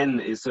then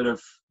is sort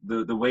of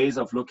the ways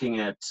of looking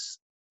at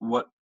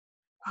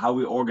how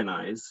we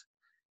organize.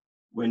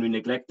 When we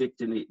neglect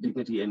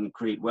dignity and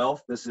create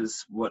wealth, this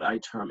is what I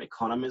term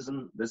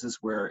economism. This is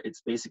where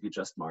it's basically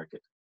just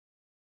market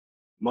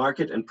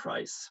and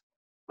price.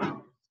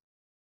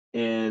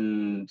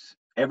 And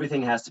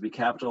everything has to be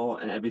capital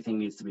and everything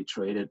needs to be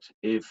traded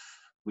if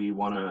we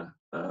want to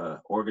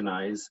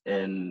organize,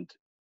 and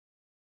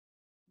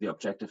the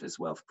objective is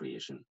wealth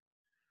creation.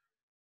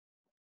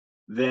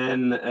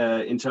 Then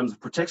in terms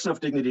of protection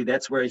of dignity,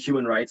 that's where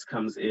human rights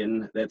comes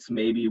in. That's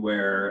maybe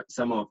where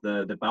some of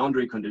the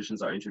boundary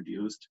conditions are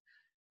introduced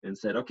and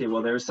said, okay,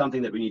 well, there's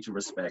something that we need to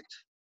respect.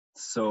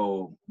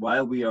 So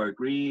while we are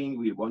agreeing,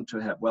 we want to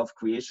have wealth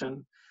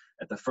creation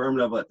at the firm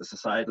level, at the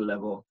societal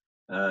level,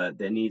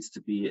 there needs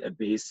to be a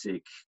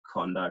basic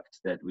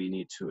conduct that we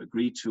need to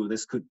agree to.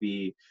 This could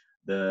be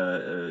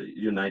the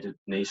United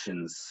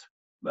Nations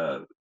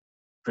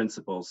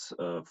principles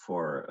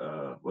for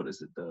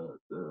the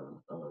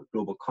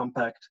Global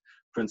Compact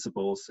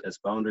principles as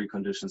boundary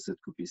conditions. It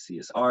could be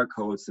CSR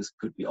codes. This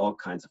could be all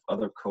kinds of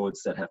other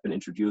codes that have been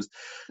introduced.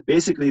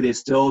 Basically, they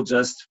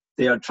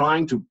are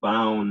trying to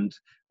bound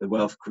the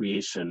wealth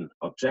creation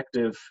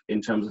objective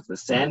in terms of the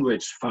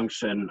sandwich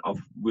function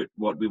of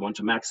what we want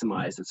to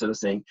maximize. Instead of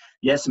saying,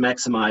 yes,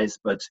 maximize,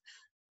 but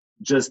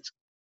just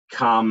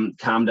calm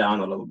down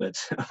a little bit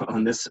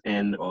on this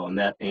end or on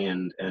that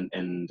end,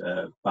 and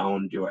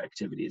bound your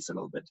activities a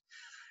little bit.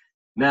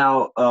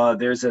 Now,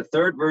 there's a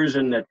third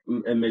version that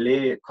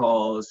Millet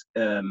calls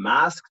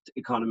masked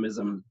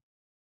economism,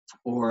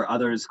 or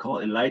others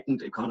call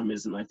enlightened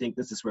economism. I think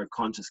this is where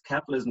conscious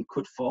capitalism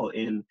could fall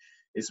in,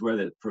 is where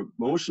the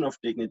promotion of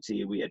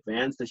dignity, we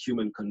advance the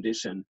human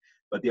condition,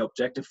 but the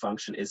objective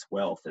function is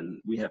wealth. And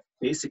we have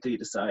basically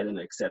decided and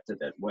accepted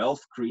that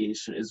wealth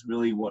creation is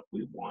really what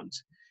we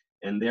want.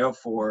 And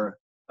therefore,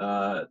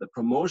 the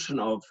promotion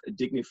of a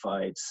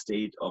dignified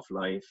state of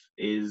life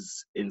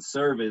is in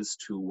service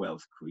to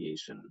wealth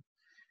creation.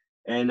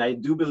 And I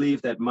do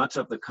believe that much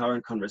of the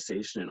current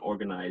conversation in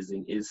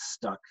organizing is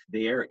stuck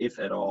there, if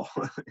at all.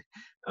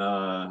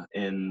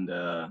 And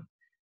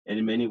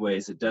in many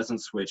ways, it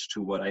doesn't switch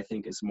to what I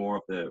think is more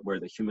of where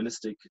the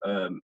humanistic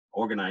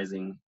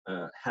organizing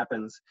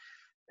happens.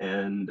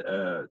 And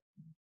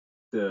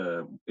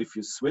if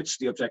you switch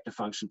the objective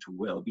function to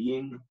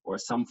well-being or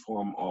some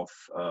form of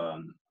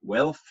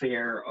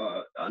welfare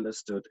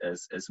understood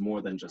as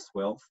more than just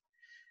wealth,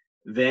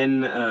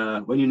 then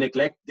when you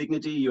neglect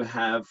dignity, you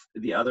have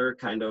the other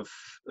kind of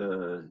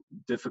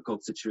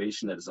difficult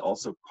situation that is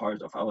also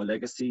part of our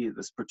legacy,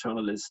 this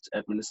paternalist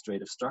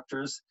administrative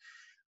structures,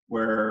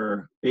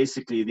 where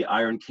basically the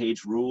iron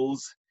cage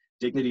rules.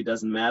 Dignity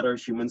doesn't matter,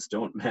 humans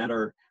don't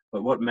matter,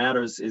 but what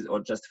matters is,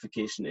 or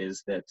justification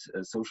is, that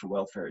social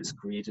welfare is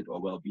created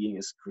or well-being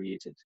is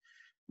created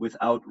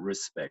without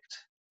respect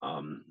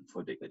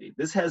for dignity.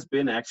 This has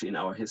been actually in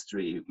our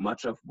history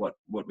much of what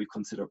we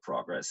consider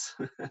progress.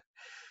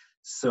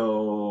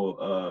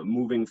 So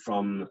moving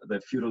from the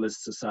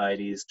feudalist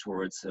societies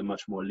towards a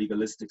much more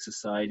legalistic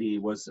society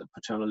was a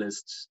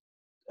paternalist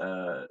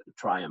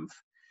triumph.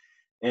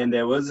 And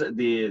there was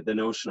the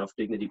notion of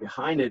dignity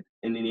behind it.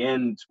 And in the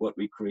end, what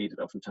we created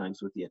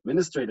oftentimes with the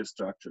administrative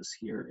structures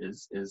here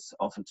is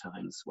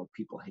oftentimes what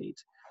people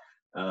hate,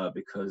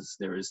 because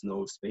there is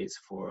no space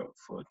for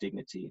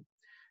dignity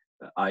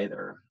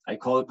either. I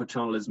call it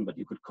paternalism, but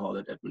you could call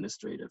it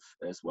administrative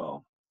as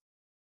well.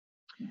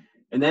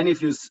 And then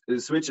if you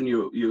switch and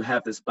you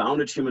have this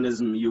bounded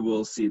humanism, you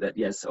will see that,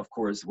 yes, of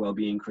course,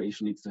 well-being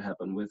creation needs to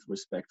happen with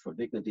respect for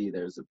dignity.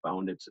 There's a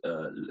bounded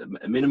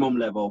a minimum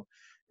level.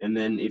 And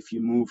then if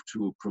you move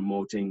to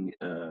promoting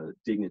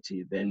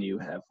dignity, then you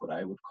have what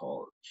I would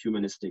call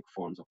humanistic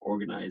forms of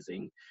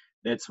organizing.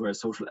 That's where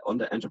social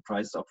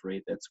enterprises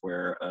operate. That's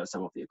where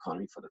some of the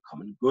economy for the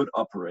common good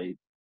operate.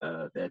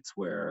 That's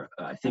where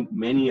I think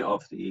many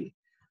of the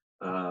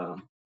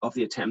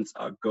attempts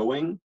are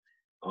going.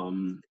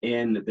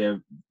 And there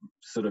are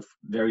sort of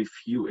very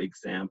few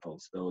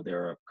examples, though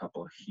there are a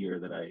couple here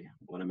that I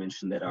want to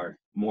mention that are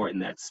more in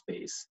that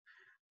space.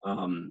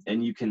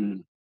 And you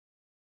can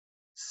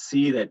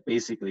see that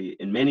basically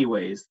in many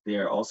ways,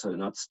 they're also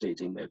not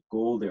stating their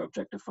goal, their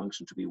objective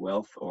function to be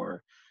wealth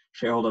or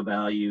shareholder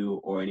value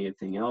or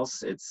anything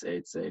else. It's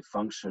a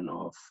function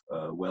of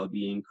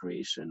well-being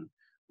creation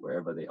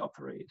wherever they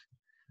operate.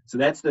 So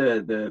that's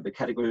the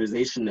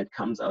categorization that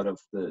comes out of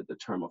the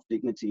term of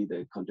dignity,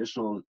 the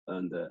conditional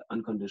and the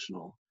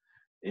unconditional,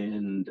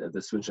 and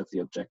the switch of the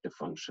objective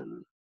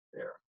function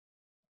there.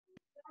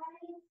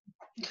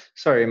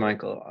 Sorry,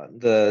 Michael,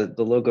 the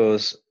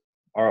logos,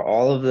 are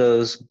all of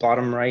those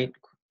bottom right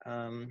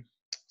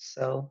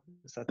cell?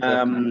 Is that the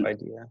kind of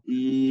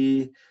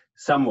idea?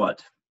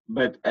 Somewhat.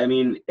 But I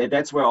mean,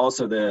 that's where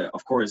also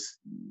of course,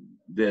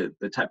 the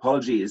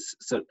typology is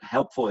so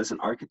helpful as an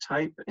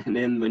archetype. And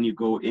then when you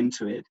go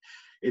into it,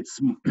 it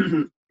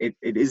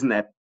isn't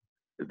that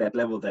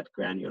level that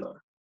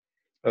granular.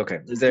 Okay.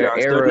 There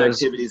are certain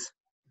activities.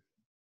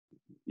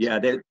 Yeah,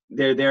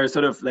 they're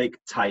sort of like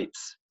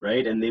types,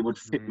 right? And they would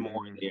fit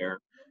more there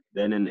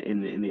than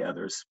in the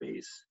other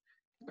space.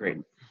 Great.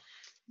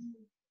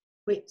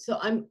 Wait, so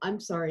I'm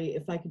sorry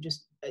if I could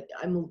just,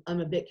 I'm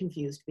a bit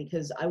confused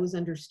because I was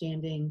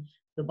understanding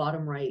the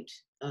bottom right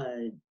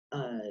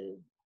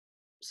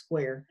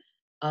square.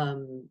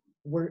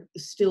 We're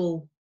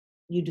still,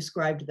 you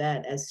described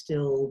that as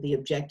still the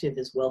objective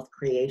is wealth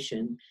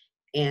creation.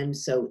 And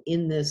so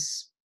in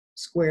this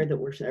square that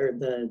we're, or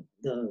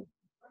the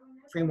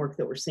framework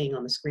that we're seeing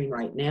on the screen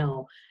right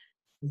now,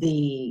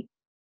 the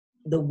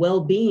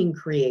well-being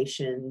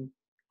creation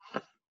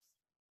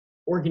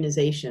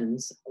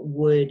organizations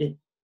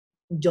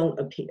don't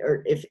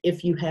appear,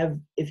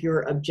 if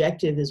your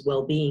objective is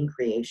well-being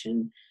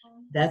creation,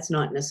 that's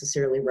not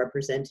necessarily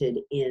represented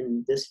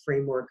in this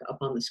framework up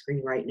on the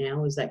screen right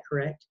now. Is that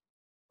correct?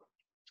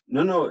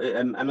 No,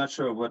 I'm not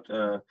sure what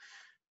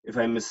if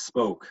I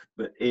misspoke,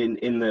 but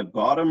in the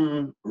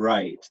bottom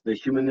right, the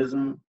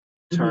humanism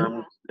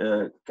term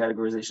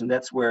categorization,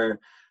 that's where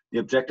the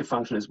objective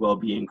function is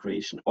well-being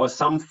creation or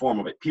some form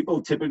of it.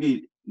 People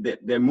typically,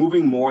 they're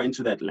moving more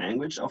into that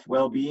language of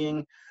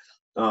well-being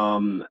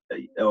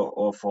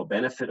or for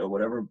benefit or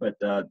whatever, but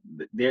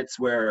that's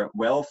where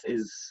wealth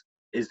is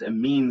a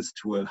means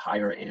to a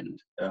higher end,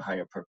 a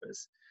higher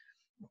purpose.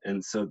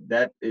 And so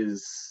that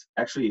is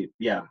actually,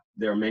 yeah,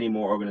 there are many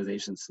more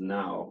organizations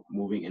now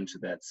moving into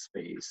that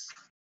space.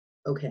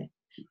 Okay.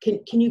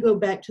 Can you go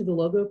back to the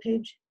logo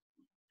page?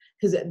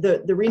 Because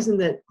the reason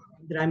that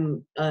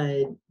I'm,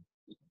 and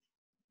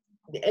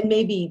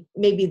maybe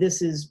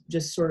this is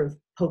just sort of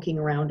poking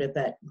around at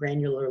that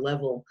granular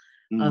level.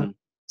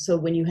 So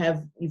when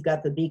you've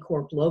got the B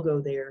Corp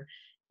logo there,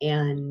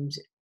 and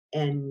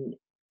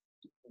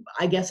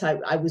I guess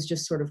I was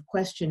just sort of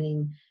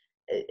questioning,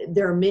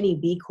 there are many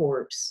B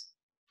Corps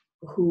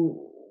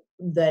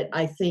that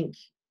I think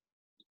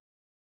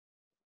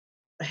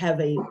have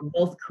a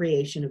wealth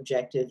creation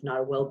objective, not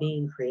a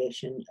well-being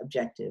creation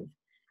objective.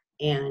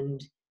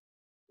 And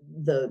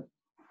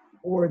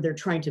or they're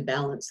trying to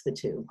balance the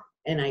two.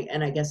 And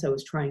I guess I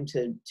was trying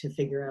to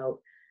figure out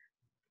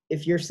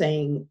if you're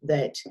saying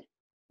that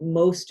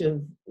most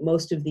of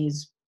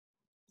these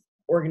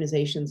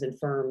organizations and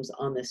firms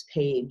on this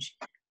page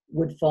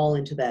would fall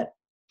into that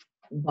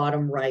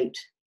bottom right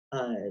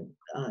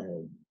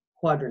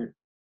quadrant.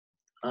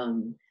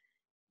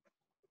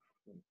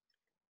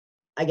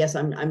 I guess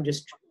I'm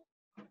just.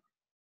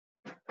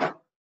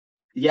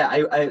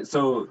 Yeah,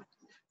 so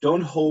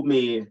don't hold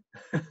me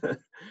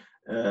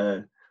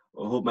or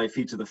hold my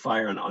feet to the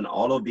fire on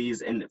all of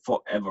these and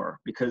forever,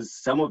 because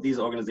some of these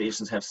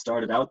organizations have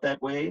started out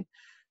that way.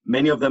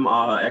 Many of them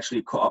are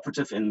actually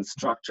cooperative in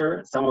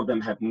structure. Some of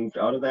them have moved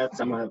out of that.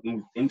 Some have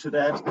moved into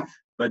that.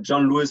 But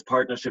John Lewis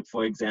Partnership,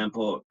 for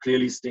example,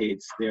 clearly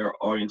states they're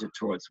oriented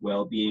towards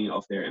well-being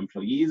of their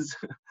employees.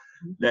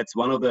 That's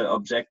one of the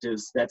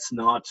objectives. That's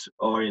not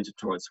oriented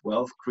towards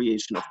wealth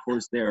creation. Of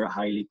course, they're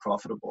highly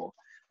profitable.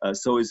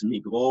 So is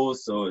Migros,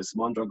 so is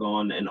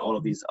Mondragon, and all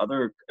of these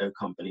other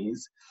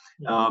companies.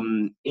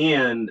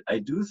 And I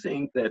do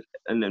think that,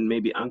 and then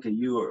maybe Anke,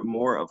 you are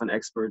more of an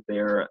expert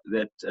there,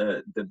 that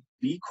the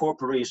B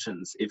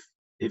corporations,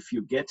 if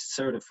you get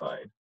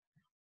certified,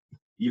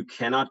 you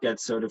cannot get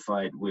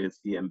certified with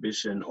the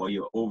ambition or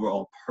your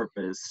overall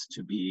purpose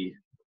to be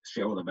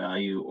shareholder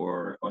value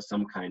or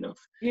some kind of.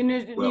 You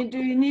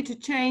need to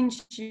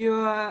change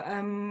your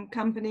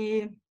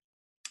company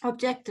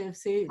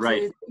objectives. So,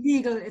 right.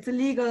 It's a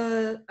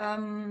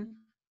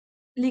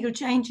legal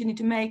change you need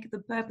to make. The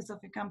purpose of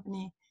your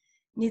company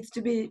needs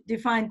to be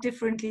defined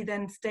differently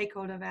than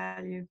stakeholder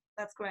value.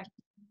 That's correct.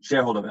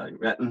 Shareholder value.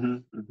 Yeah.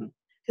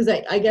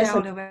 Because I guess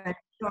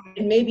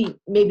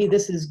maybe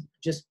this is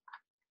just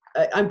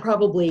I'm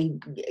probably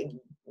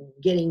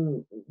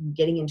getting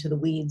into the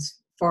weeds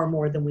far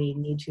more than we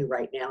need to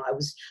right now.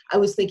 I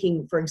was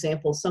thinking, for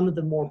example, some of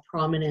the more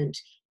prominent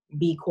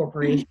B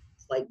corporations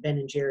like Ben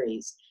and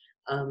Jerry's.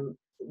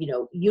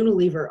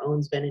 Unilever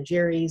owns Ben and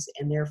Jerry's,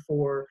 and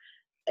therefore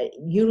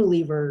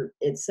Unilever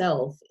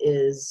itself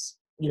is,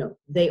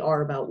 they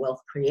are about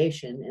wealth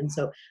creation. And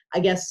so I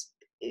guess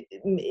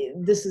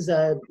this is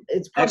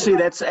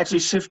that's actually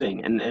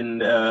shifting,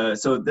 and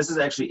so this is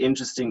actually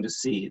interesting to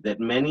see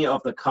that many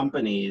of the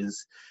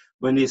companies,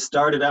 when they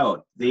started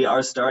out, they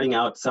are starting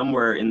out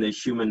somewhere in the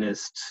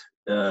humanist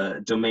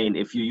domain,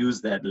 if you use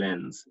that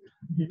lens,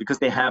 because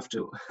they have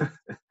to.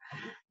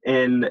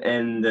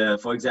 and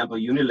for example,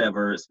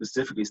 Unilever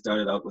specifically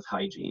started out with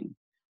hygiene,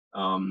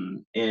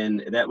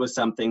 and that was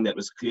something that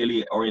was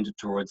clearly oriented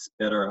towards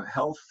better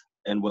health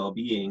and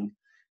well-being.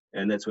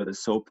 And that's where the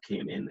soap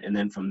came in. And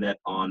then from that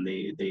on,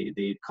 they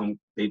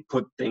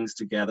put things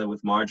together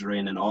with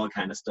margarine and all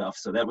kind of stuff.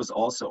 So that was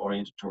also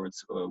oriented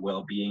towards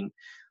well-being.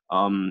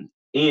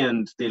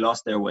 And they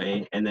lost their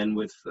way. And then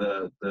with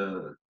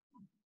the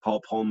Paul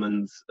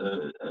Polman's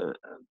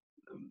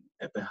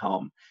at the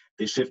helm,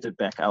 they shifted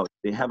back out.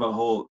 They have a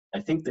whole, I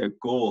think their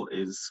goal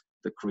is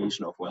the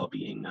creation of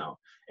well-being now.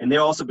 And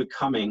they're also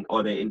becoming,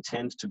 or they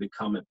intend to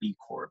become, a B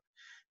Corp.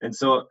 And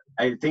so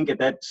I think at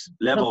that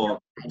level,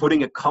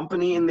 putting a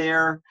company in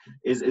there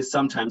is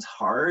sometimes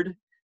hard.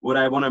 What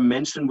I want to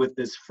mention with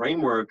this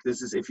framework,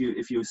 this is if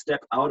you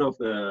step out of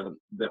the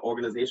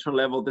organizational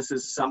level, this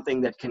is something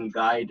that can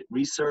guide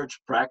research,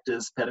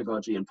 practice,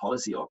 pedagogy, and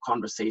policy, or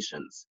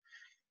conversations.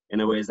 In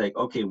a way, it's like,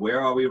 okay,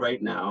 where are we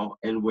right now,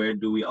 and where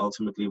do we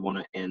ultimately want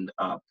to end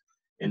up?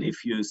 And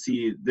if you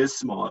see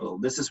this model,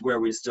 this is where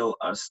we still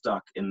are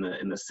stuck in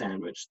the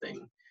sandwich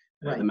thing.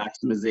 Right. The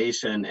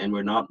maximization, and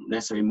we're not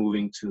necessarily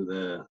moving to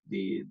the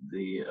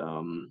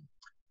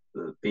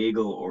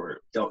bagel or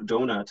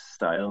donut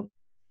style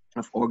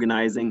of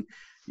organizing.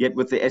 Yet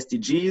with the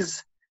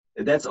SDGs,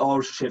 that's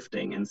all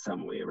shifting in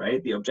some way,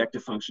 right? The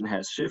objective function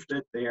has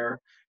shifted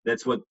there.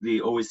 That's what the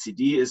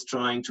OECD is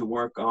trying to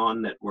work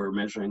on, that we're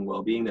measuring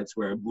well-being. That's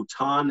where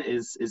Bhutan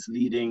is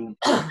leading.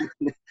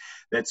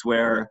 That's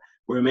where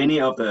many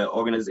of the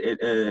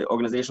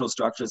organizational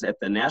structures at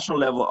the national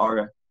level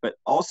are, but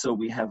also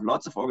we have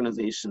lots of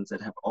organizations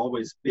that have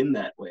always been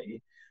that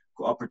way,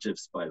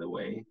 cooperatives, by the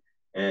way,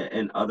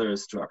 and other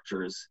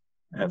structures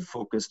have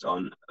focused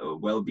on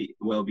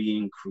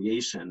well-being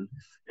creation.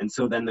 And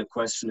so then the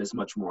question is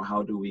much more,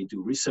 how do we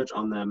do research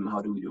on them?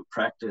 How do we do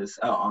practice?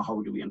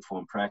 How do we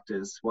inform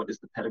practice? What is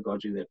the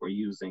pedagogy that we're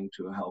using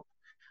to help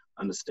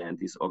understand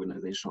these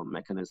organizational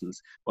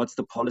mechanisms? What's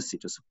the policy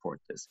to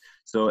support this?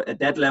 So at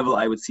that level,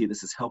 I would see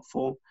this is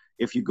helpful.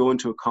 If you go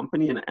into a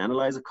company and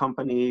analyze a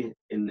company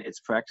in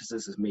its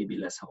practices, is maybe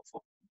less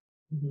helpful.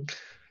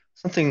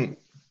 Something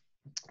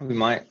we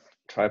might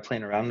try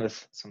playing around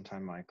with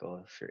sometime,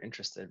 Michael, if you're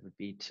interested, would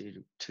be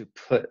to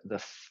put the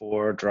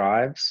 4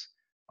 drives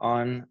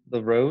on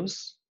the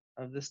rows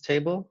of this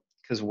table,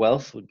 because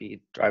wealth would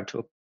be drive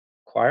to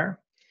acquire,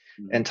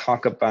 and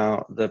talk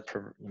about the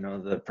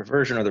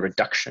perversion or the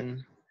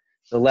reduction.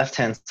 The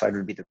left-hand side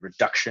would be the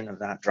reduction of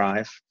that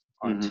drive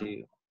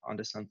onto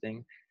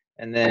something.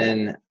 And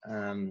then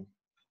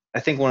I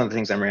think one of the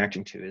things I'm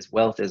reacting to is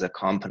wealth is a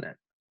component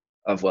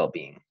of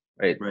well-being,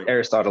 right?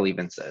 Aristotle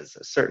even says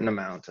a certain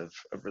amount of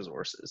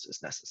resources is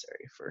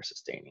necessary for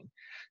sustaining.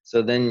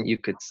 So then you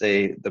could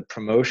say the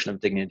promotion of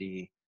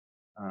dignity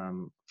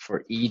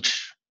for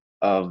each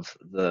of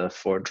the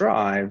 4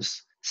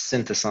 drives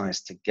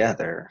synthesized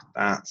together,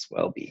 that's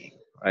well-being,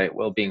 right?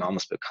 Well-being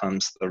almost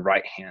becomes the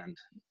right-hand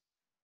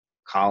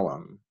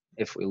column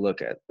if we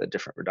look at the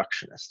different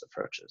reductionist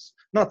approaches.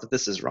 Not that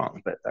this is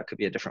wrong, but that could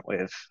be a different way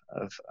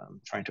of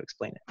trying to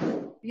explain it.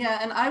 Yeah,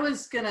 and I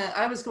was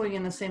going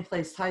in the same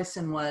place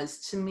Tyson was.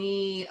 To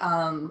me,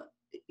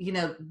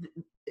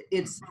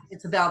 it's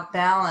about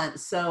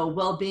balance. So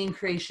well-being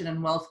creation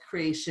and wealth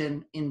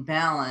creation in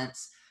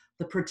balance,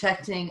 the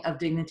protecting of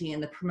dignity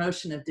and the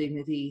promotion of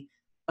dignity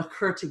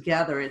occur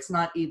together. It's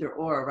not either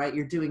or, right?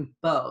 You're doing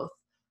both.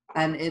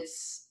 And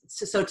it's,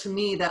 so to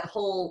me, that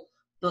whole,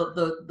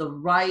 the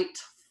right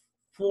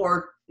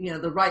for,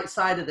 the right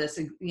side of this,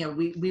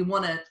 we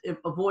want to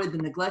avoid the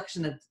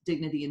neglection of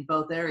dignity in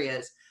both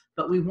areas,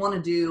 but we want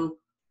to do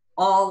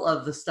all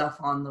of the stuff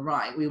on the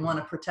right. We want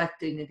to protect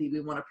dignity.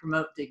 We want to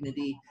promote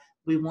dignity.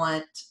 We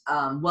want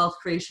wealth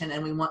creation,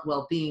 and we want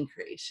well-being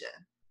creation.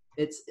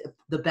 It's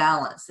the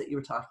balance that you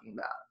were talking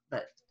about.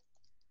 But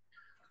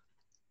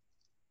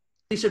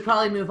we should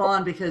probably move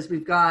on because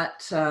we've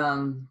got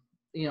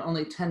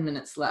only 10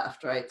 minutes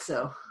left, right?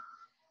 So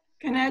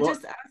can I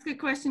just ask a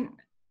question?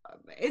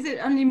 Is it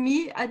only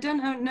me? I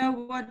don't know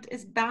what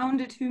is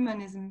bounded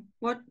humanism.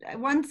 What,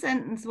 one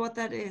sentence, what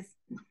that is.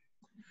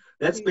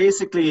 That's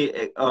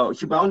basically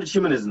bounded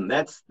humanism.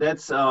 That's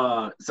as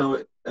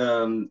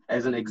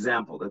an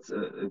example, that's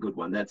a good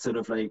one. That's sort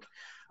of like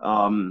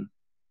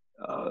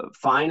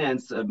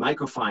finance,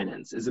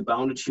 microfinance is a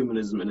bounded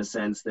humanism in a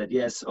sense that,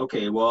 yes,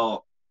 okay,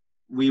 well,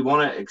 we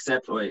want to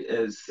accept or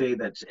say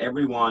that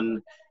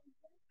everyone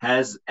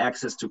has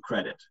access to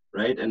credit,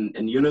 right?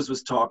 And Yunus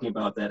was talking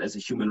about that as a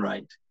human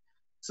right.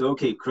 So,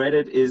 okay,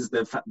 credit is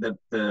the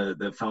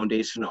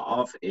foundation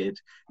of it.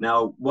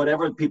 Now,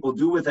 whatever people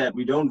do with that,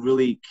 we don't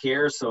really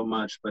care so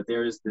much, but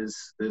there is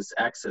this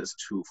access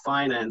to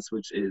finance,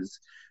 which is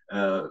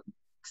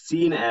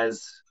seen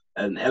as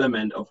an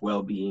element of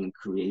well-being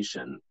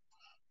creation.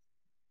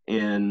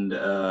 And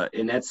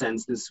in that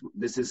sense,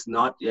 this is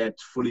not yet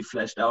fully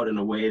fleshed out in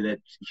a way that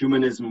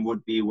humanism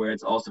would be, where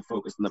it's also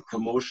focused on the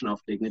promotion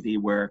of dignity,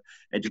 where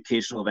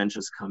educational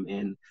ventures come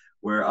in,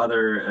 where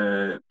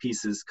other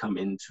pieces come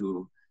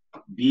into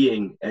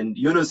being. And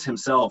Yunus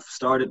himself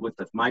started with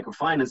the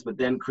microfinance, but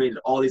then created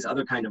all these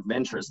other kind of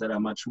ventures that are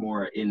much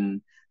more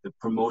in the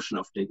promotion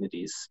of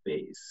dignity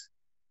space,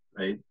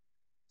 right?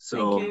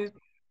 So, thank you.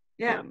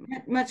 Yeah,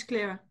 much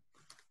clearer.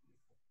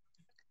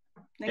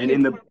 Thank and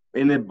you.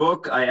 in the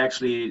book, I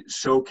actually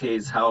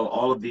showcase how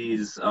all of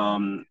these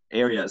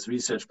areas,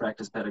 research,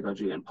 practice,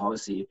 pedagogy, and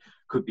policy,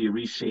 could be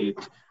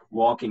reshaped,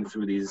 walking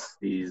through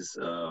these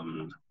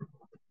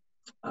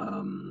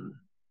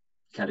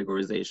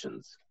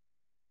categorizations.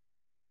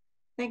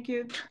 Thank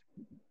you.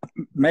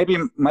 Maybe,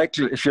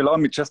 Michael, if you allow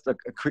me just a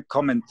quick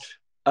comment.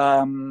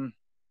 I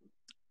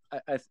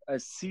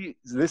see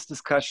this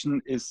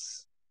discussion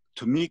is,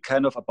 to me,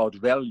 kind of about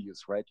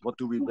values, right? What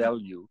do we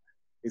value?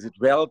 Is it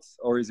wealth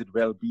or is it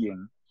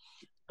well-being?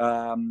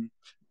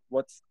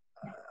 What's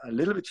a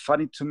little bit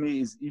funny to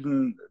me is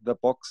even the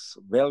box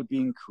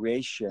well-being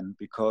creation,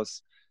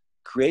 because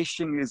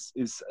creation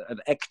is an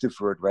active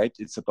word, right?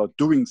 It's about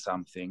doing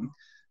something.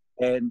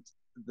 And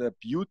the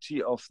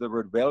beauty of the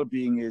word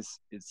well-being is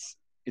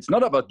it's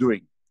not about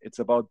doing, it's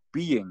about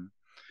being.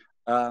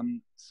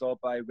 So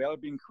by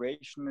well-being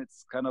creation,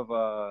 it's kind of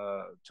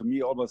to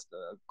me, almost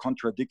a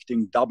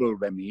contradicting double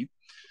whammy.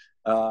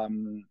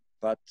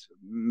 But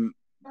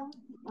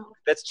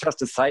that's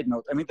just a side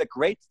note. I mean, the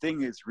great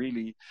thing is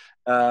really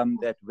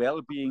that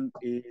well-being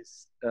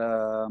is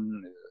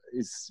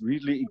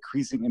really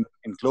increasing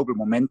in global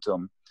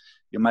momentum.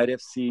 You might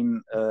have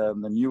seen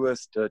the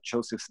newest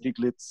Joseph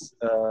Stiglitz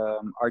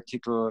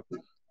article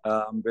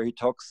where he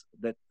talks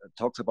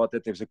about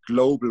that there's a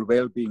global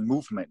well-being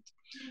movement.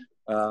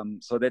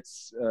 So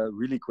that's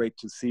really great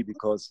to see,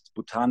 because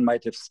Bhutan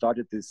might have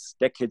started this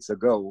decades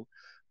ago,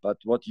 but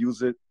what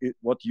use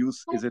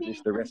is it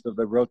if the rest of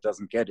the world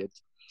doesn't get it?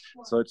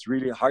 So it's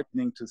really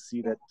heartening to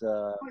see that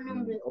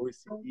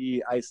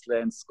OECD,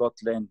 Iceland,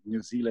 Scotland,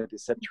 New Zealand,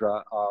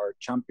 etc., are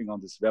jumping on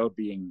this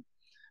well-being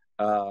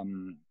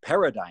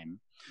paradigm.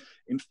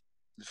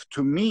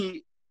 To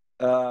me,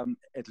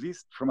 at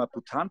least from a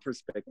Bhutan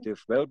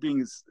perspective, well-being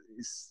is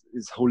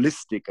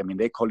holistic. I mean,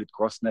 they call it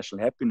gross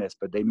national happiness,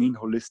 but they mean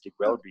holistic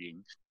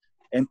well-being.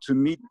 And to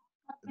me,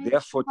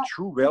 therefore,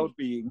 true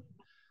well-being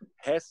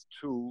has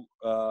to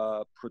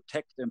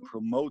protect and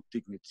promote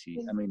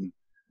dignity. I mean,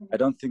 I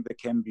don't think there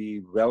can be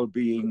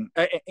well-being,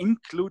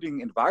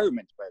 including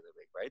environment, by the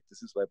way, right?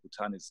 This is why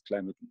Bhutan is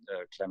climate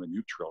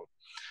neutral.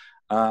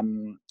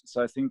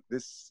 So I think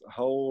this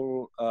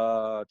whole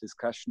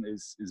discussion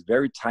is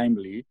very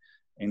timely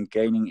in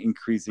gaining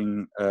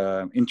increasing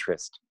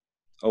interest.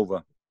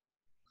 Over.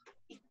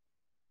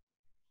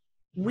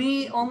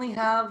 We only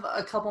have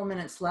a couple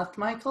minutes left,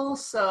 Michael.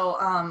 So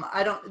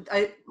I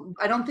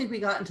don't think we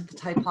got into the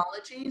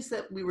typologies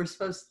that we were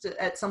supposed to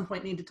at some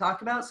point need to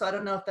talk about. So I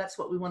don't know if that's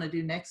what we want to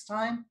do next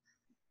time.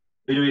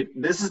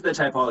 This is the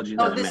typology.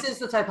 Oh, this is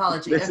the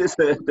typology. This is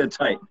the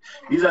type.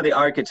 These are the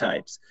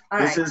archetypes.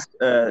 This is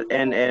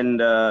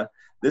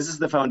this is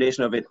the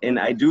foundation of it. And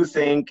I do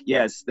think,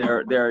 yes,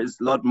 there is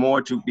a lot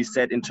more to be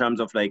said in terms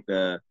of like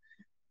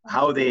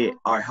how they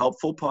are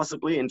helpful,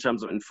 possibly in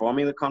terms of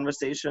informing the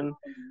conversation.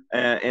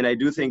 And I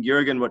do think,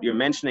 Jürgen, what you're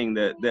mentioning,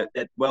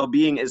 that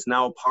well-being is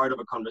now part of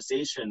a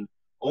conversation,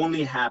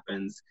 only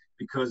happens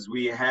because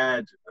we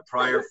had a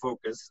prior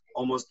focus,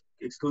 almost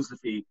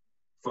exclusively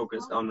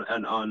focused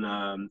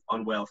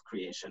on wealth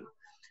creation.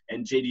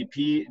 And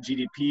GDP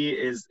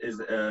is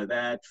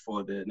that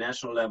for the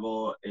national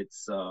level.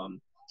 It's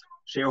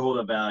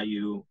shareholder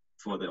value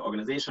for the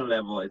organizational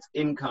level. It's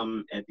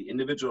income at the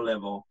individual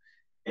level.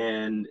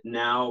 And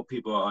now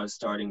people are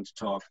starting to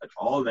talk at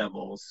all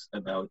levels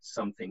about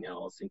something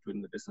else,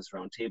 including the business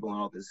roundtable, and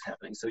all this is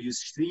happening. So you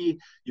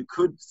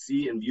could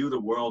see and view the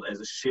world as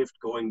a shift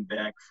going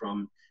back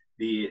from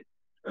the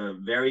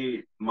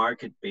very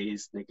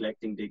market-based,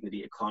 neglecting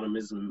dignity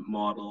economism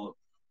model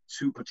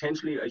to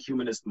potentially a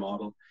humanist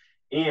model.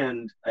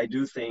 And I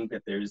do think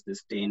that there's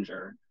this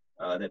danger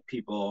that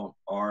people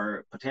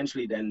are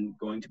potentially then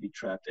going to be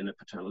trapped in a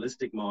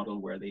paternalistic model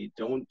where they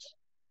don't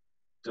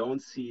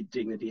see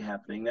dignity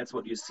happening. That's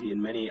what you see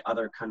in many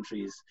other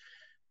countries.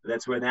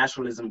 That's where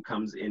nationalism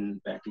comes in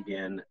back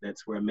again.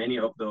 That's where many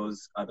of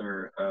those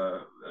other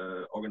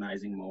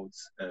organizing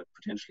modes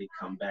potentially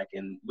come back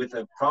in with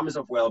a promise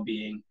of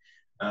well-being.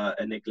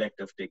 A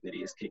neglect of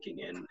dignity is kicking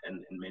in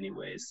many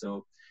ways.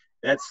 So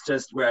that's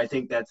just where I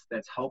think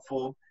that's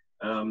helpful.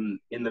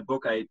 In the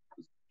book, I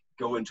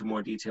go into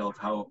more detail of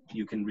how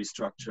you can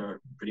restructure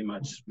pretty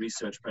much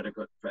research,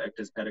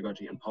 practice,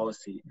 pedagogy, and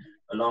policy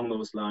along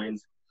those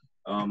lines.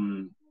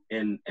 And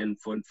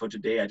for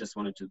today, I just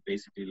wanted to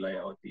basically lay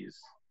out these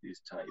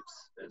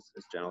types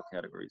as general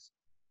categories.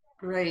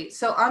 Great.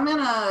 So I'm going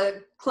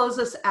to close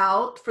this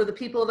out for the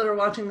people that are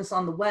watching this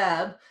on the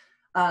web.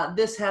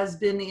 This has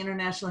been the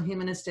International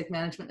Humanistic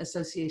Management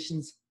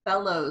Association's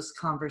Fellows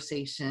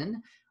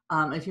Conversation.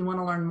 If you want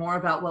to learn more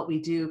about what we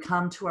do,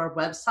 come to our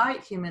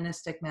website,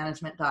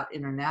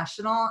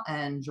 humanisticmanagement.international,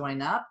 and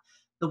join up.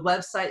 The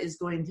website is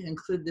going to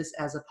include this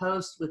as a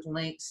post with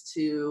links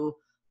to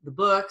the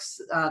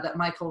books that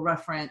Michael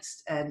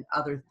referenced and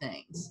other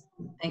things.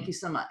 Thank you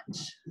so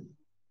much.